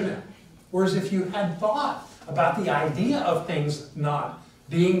know what to do now. Whereas if you had thought about the idea of things not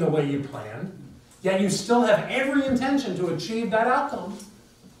being the way you planned, yet you still have every intention to achieve that outcome,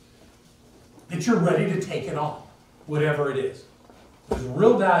 that you're ready to take it on, whatever it is. There's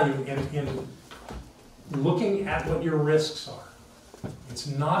real value in looking at what your risks are. It's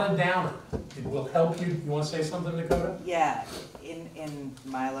not a downer. It will help you. You want to say something, Dakota? Yeah. In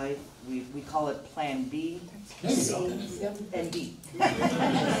my life, we call it Plan B, C, and D.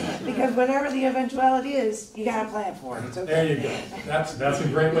 Because whatever the eventuality is, you got a plan for it. It's okay. There you go. That's a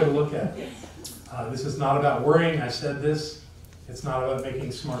great way to look at it. This is not about worrying. I said this. It's not about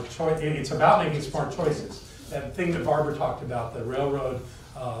making smart choices. It's about making smart choices. That thing that Barbara talked about, the railroad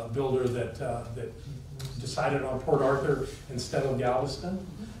builder that decided on Port Arthur instead of Galveston,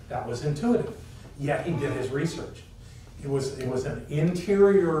 that was intuitive. Yet he did his research. It was an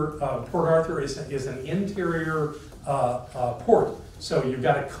interior, Port Arthur is an interior port. So you've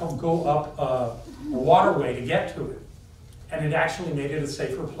got to go up a waterway to get to it. And it actually made it a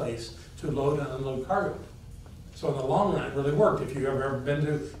safer place to load and unload cargo. So in the long run, it really worked. If you've ever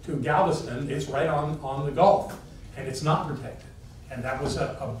been to Galveston, it's right on the Gulf, and it's not protected. And that was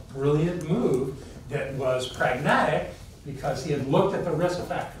a brilliant move that was pragmatic because he had looked at the risk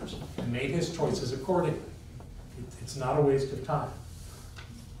factors and made his choices accordingly. It's not a waste of time.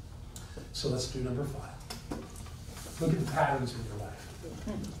 So let's do number 5. Look at the patterns in your life.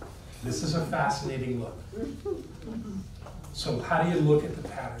 This is a fascinating look. So how do you look at the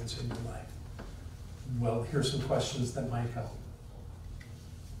patterns in your life? Well, here's some questions that might help.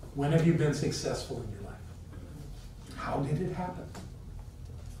 When have you been successful in your life? How did it happen?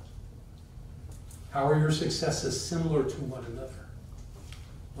 How are your successes similar to one another?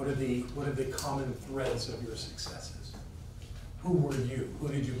 What are the common threads of your successes? Who were you? Who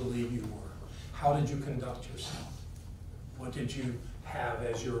did you believe you were? How did you conduct yourself? What did you have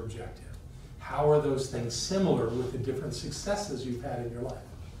as your objective? How are those things similar with the different successes you've had in your life?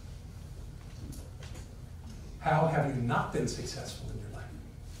 How have you not been successful in your life?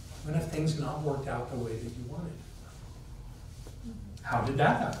 When have things not worked out the way that you wanted? How did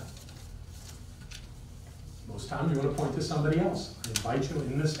that happen? Most times you want to point to somebody else. I invite you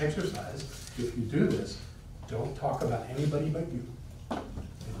in this exercise, if you do this, don't talk about anybody but you.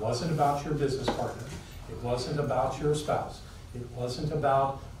 It wasn't about your business partner. It wasn't about your spouse. It wasn't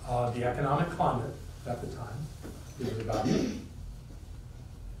about the economic climate at the time. It was about you.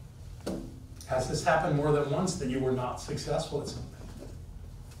 Has this happened more than once that you were not successful at something?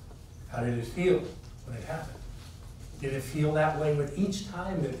 How did it feel when it happened? Did it feel that way with each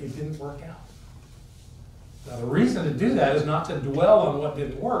time that it didn't work out? Now, the reason to do that is not to dwell on what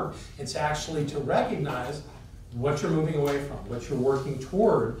didn't work. It's actually to recognize what you're moving away from, what you're working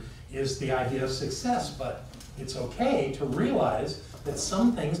toward is the idea of success. But it's okay to realize that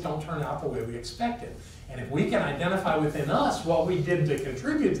some things don't turn out the way we expected. And if we can identify within us what we did to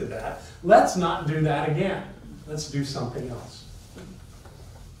contribute to that, let's not do that again. Let's do something else.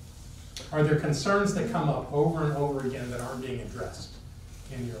 Are there concerns that come up over and over again that aren't being addressed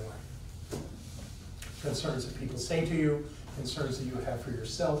in your life? Concerns that people say to you, concerns that you have for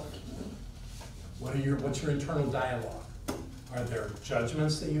yourself. What's your internal dialogue? Are there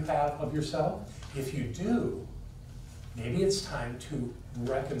judgments that you have of yourself? If you do, maybe it's time to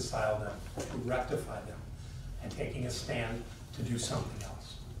reconcile them, to rectify them, and taking a stand to do something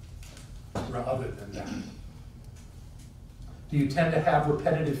else other than that. Do you tend to have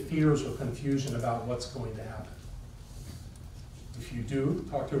repetitive fears or confusion about what's going to happen? If you do,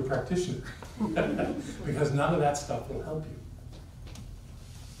 talk to a practitioner, because none of that stuff will help you.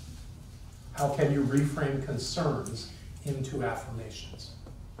 How can you reframe concerns into affirmations?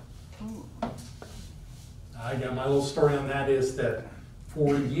 Again, my little story on that is that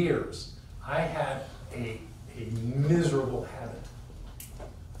for years, I had a miserable habit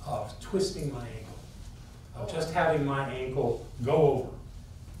of twisting my ankle, of just having my ankle go over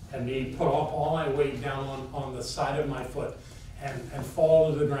and me put all my weight down on the side of my foot and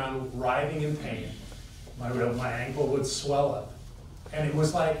fall to the ground writhing in pain. My ankle would swell up. And it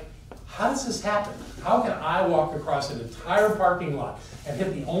was like, how does this happen? How can I walk across an entire parking lot and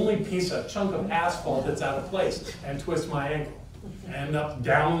hit the only chunk of asphalt that's out of place and twist my ankle and end up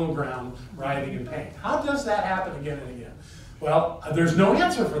down on the ground writhing in pain? How does that happen again and again? Well, there's no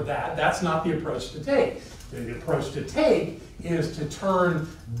answer for that. That's not the approach to take. The approach to take is to turn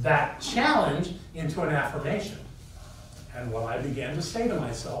that challenge into an affirmation. And what I began to say to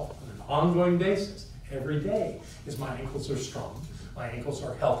myself on an ongoing basis every day is my ankles are strong, my ankles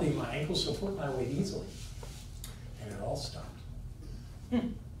are healthy, my ankles support my weight easily. And it all stopped.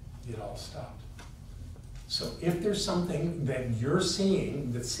 It all stopped. So if there's something that you're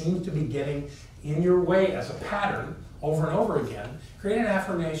seeing that seems to be getting in your way as a pattern over and over again, create an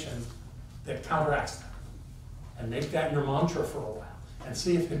affirmation that counteracts that. And make that your mantra for a while. And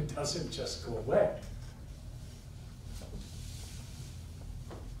see if it doesn't just go away.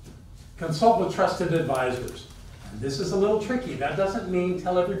 Consult with trusted advisors. And this is a little tricky. That doesn't mean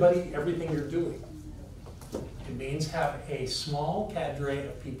tell everybody everything you're doing. It means have a small cadre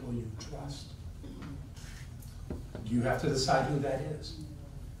of people you trust. You have to decide who that is.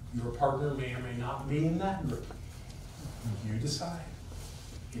 Your partner may or may not be in that group. You decide.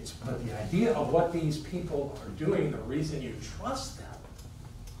 But the idea of what these people are doing, the reason you trust them,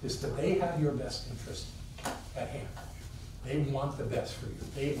 is that they have your best interest at hand. They want the best for you.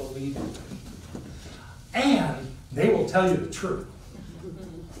 They believe in you. And they will tell you the truth.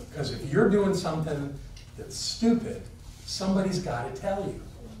 Because if you're doing something that's stupid, somebody's got to tell you.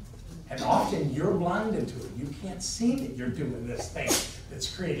 And often you're blinded to it. You can't see that you're doing this thing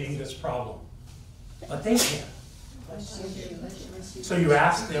that's creating this problem. But they can. So you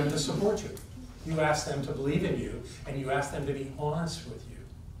ask them to support you. You ask them to believe in you, and you ask them to be honest with you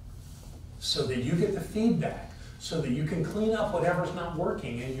so that you get the feedback, so that you can clean up whatever's not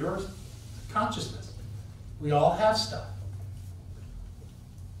working in your consciousness. We all have stuff.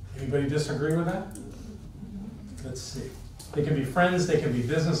 Anybody disagree with that? Let's see. They can be friends, they can be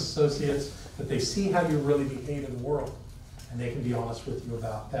business associates, but they see how you really behave in the world, and they can be honest with you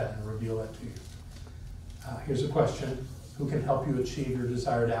about that and reveal that to you. Here's a question. Who can help you achieve your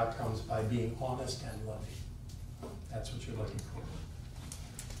desired outcomes by being honest and loving? That's what you're looking for.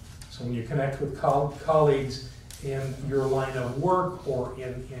 So when you connect with colleagues in your line of work or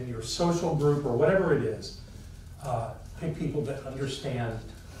in your social group or whatever it is. Pick people that understand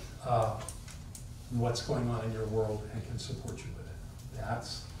what's going on in your world and can support you with it.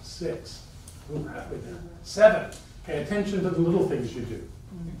 That's 6. Ooh, we're halfway there. 7, pay attention to the little things you do.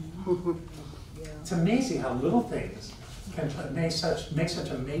 It's amazing how little things can make such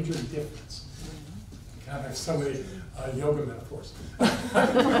a major difference. God, there's so many yoga metaphors.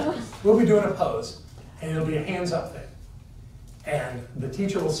 We'll be doing a pose, and it'll be a hands up thing. And the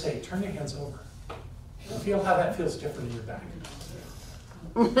teacher will say, turn your hands over. And feel how that feels different in your back.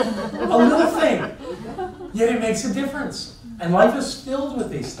 A little thing, yet it makes a difference. And life is filled with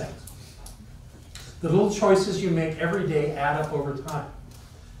these things. The little choices you make every day add up over time.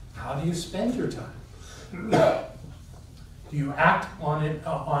 How do you spend your time? Do you act on it,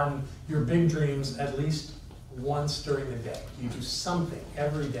 on your big dreams at least once during the day? Do you do something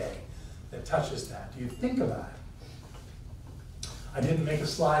every day that touches that? Do you think about it? I didn't make a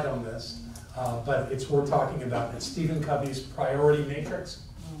slide on this, but it's worth talking about. It's Stephen Covey's priority matrix,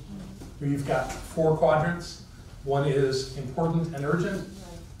 where you've got 4 quadrants. One is important and urgent.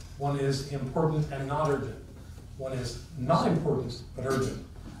 One is important and not urgent. One is not important but urgent.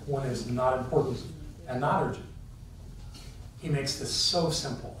 One is not important and not urgent. He makes this so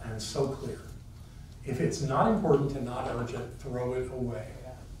simple and so clear. If it's not important and not urgent, throw it away.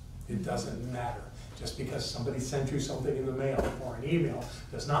 It doesn't matter. Just because somebody sent you something in the mail or an email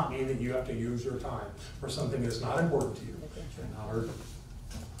does not mean that you have to use your time for something that's not important to you and not urgent.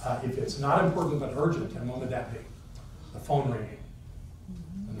 If it's not important but urgent, and when would that be? The phone ringing.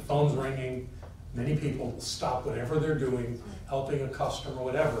 When the phone's ringing, many people will stop whatever they're doing, helping a customer or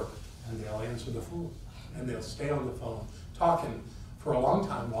whatever, and they'll answer the phone. And they'll stay on the phone talking for a long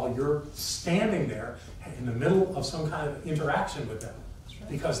time while you're standing there in the middle of some kind of interaction with them,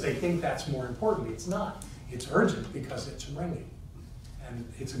 because they think that's more important. It's not. It's urgent because it's ringing.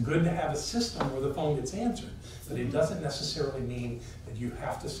 And it's good to have a system where the phone gets answered, but it doesn't necessarily mean that you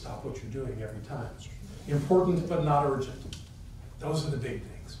have to stop what you're doing every time. Important but not urgent. Those are the big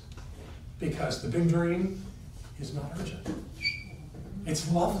things. Because the big dream is not urgent.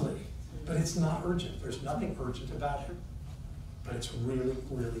 It's lovely, but it's not urgent. There's nothing urgent about it. But it's really,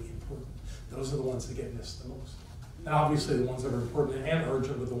 really important. Those are the ones that get missed the most. And obviously the ones that are important and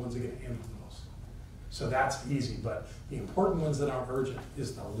urgent are the ones that get handled the most. So that's easy, but the important ones that aren't urgent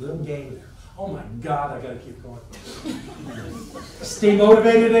is the little game there. Oh my God, I gotta keep going. Stay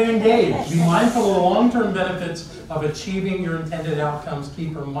motivated and engaged. Be mindful of the long-term benefits of achieving your intended outcomes.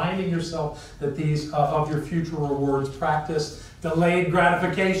 Keep reminding yourself that these of your future rewards. Practice delayed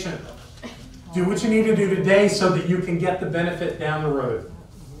gratification. Do what you need to do today so that you can get the benefit down the road.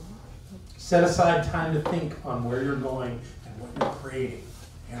 Set aside time to think on where you're going and what you're creating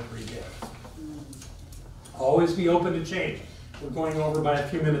every day. Always be open to change. We're going over by a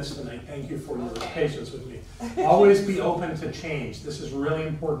few minutes tonight. Thank you for your patience with me. Always be open to change. This is really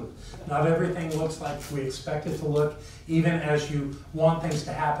important. Not everything looks like we expect it to look. Even as you want things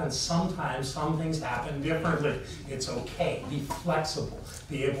to happen, sometimes some things happen differently. It's okay. Be flexible.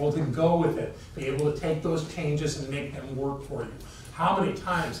 Be able to go with it. Be able to take those changes and make them work for you. How many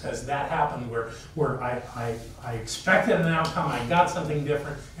times has that happened where I expected an outcome, I got something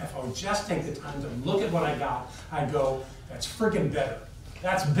different, and if I would just take the time to look at what I got, I'd go, that's freaking better.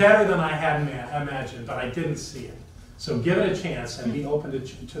 That's better than I had imagined, but I didn't see it. So give it a chance and be open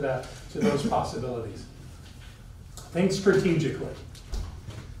to those possibilities. Think strategically.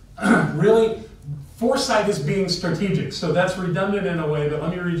 Really, foresight is being strategic, so that's redundant in a way, but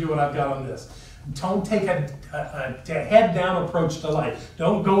let me read you what I've got on this. Don't take a head-down approach to life.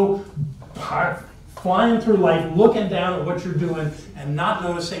 Don't go flying through life looking down at what you're doing and not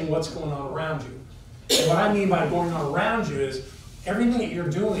noticing what's going on around you. And what I mean by going on around you is everything that you're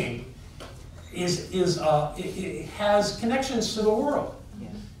doing it has connections to the world. Yeah.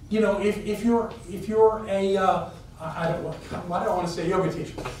 You know, if you're a why do I want to say yoga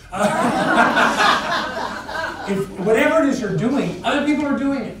teacher? If whatever it is you're doing, other people are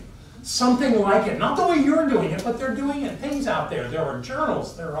doing it. Something like it. Not the way you're doing it, but they're doing it. Things out there. There are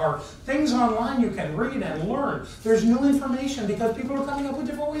journals. There are things online you can read and learn. There's new information because people are coming up with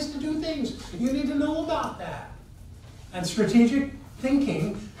different ways to do things. You need to know about that. And strategic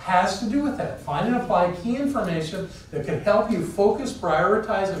thinking has to do with that. Find and apply key information that can help you focus,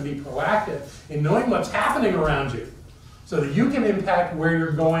 prioritize, and be proactive in knowing what's happening around you so that you can impact where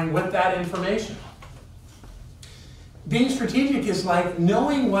you're going with that information. Being strategic is like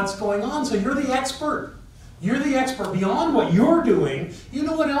knowing what's going on, so you're the expert. You're the expert. Beyond what you're doing, you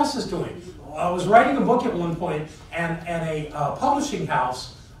know what else is doing. I was writing a book at one point, and a publishing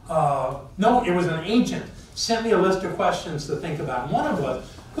house, no, it was an agent, sent me a list of questions to think about. And one of them was,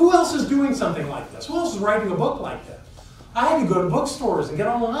 who else is doing something like this? Who else is writing a book like this? I had to go to bookstores and get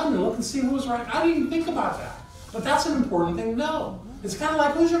online and look and see who was writing. I didn't even think about that. But that's an important thing to know. It's kind of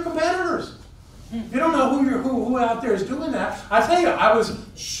like, who's your competitors? You don't know who out there is doing that. I tell you, I was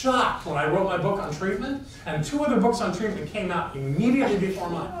shocked when I wrote my book on treatment, and 2 other books on treatment came out immediately before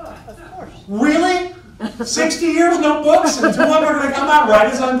mine. Of course. Really? 60 years, no books, and 2 of them are going to come out right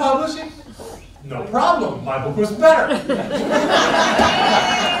as I'm publishing? No problem. My book was better.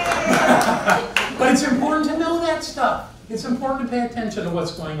 But it's important to know that stuff. It's important to pay attention to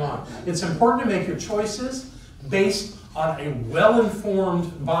what's going on. It's important to make your choices based on a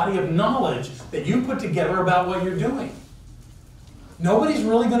well-informed body of knowledge that you put together about what you're doing. Nobody's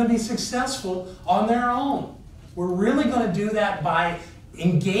really going to be successful on their own. We're really going to do that by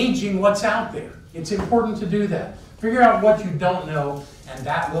engaging what's out there. It's important to do that. Figure out what you don't know, and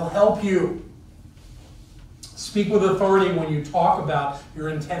that will help you. Speak with authority when you talk about your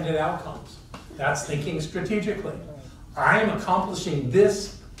intended outcomes. That's thinking strategically. I'm accomplishing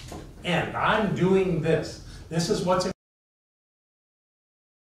this end. I'm doing this. This is what's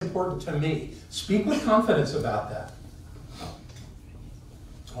important to me. Speak with confidence about that.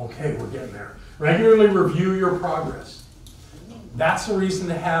 Okay, we're getting there. Regularly review your progress. That's the reason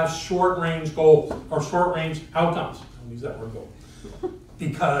to have short-range goals or short-range outcomes. I'll use that word goal.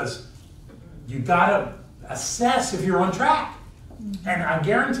 Because you got to assess if you're on track. And I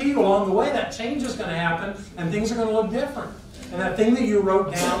guarantee you along the way that change is going to happen and things are going to look different. And that thing that you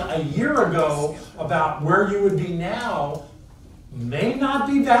wrote down a year ago about where you would be now may not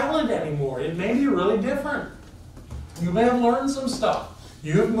be valid anymore. It may be really different. You may have learned some stuff.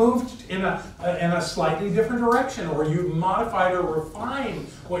 You've moved in a slightly different direction, or you've modified or refined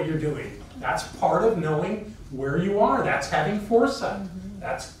what you're doing. That's part of knowing where you are. That's having foresight.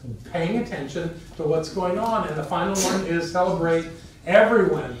 That's paying attention to what's going on. And the final one is celebrate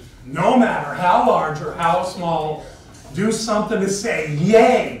everyone, no matter how large or how small. Do something to say,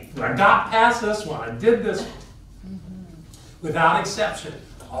 yay, I got past this one, I did this one. Without exception,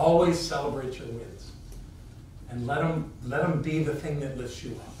 always celebrate your wins. And let them be the thing that lifts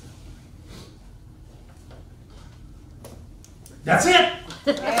you up. That's it!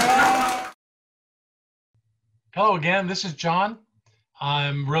 Hello again, this is John.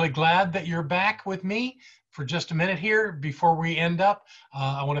 I'm really glad that you're back with me for just a minute here before we end up.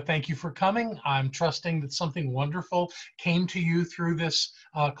 I want to thank you for coming. I'm trusting that something wonderful came to you through this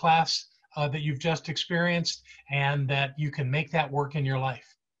class that you've just experienced, and that you can make that work in your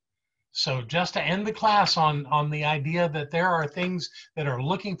life. So just to end the class on the idea that there are things that are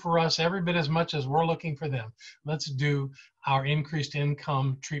looking for us every bit as much as we're looking for them, let's do our increased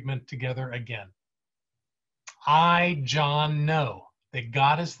income treatment together again. I, John, know that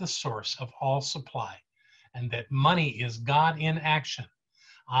God is the source of all supply, and that money is God in action.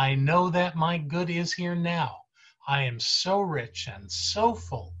 I know that my good is here now. I am so rich and so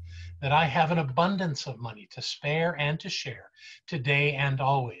full that I have an abundance of money to spare and to share today and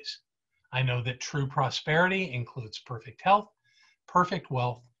always. I know that true prosperity includes perfect health, perfect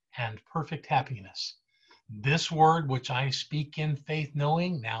wealth, and perfect happiness. This word, which I speak in faith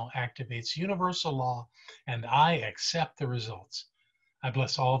knowing, now activates universal law, and I accept the results. I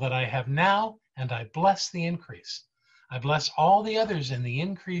bless all that I have now, and I bless the increase. I bless all the others in the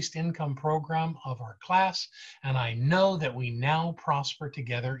increased income program of our class, and I know that we now prosper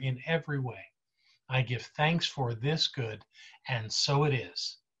together in every way. I give thanks for this good, and so it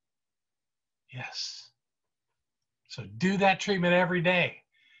is. Yes. So do that treatment every day,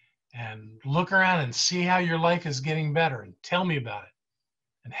 and look around and see how your life is getting better, and tell me about it.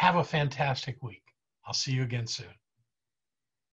 And have a fantastic week. I'll see you again soon.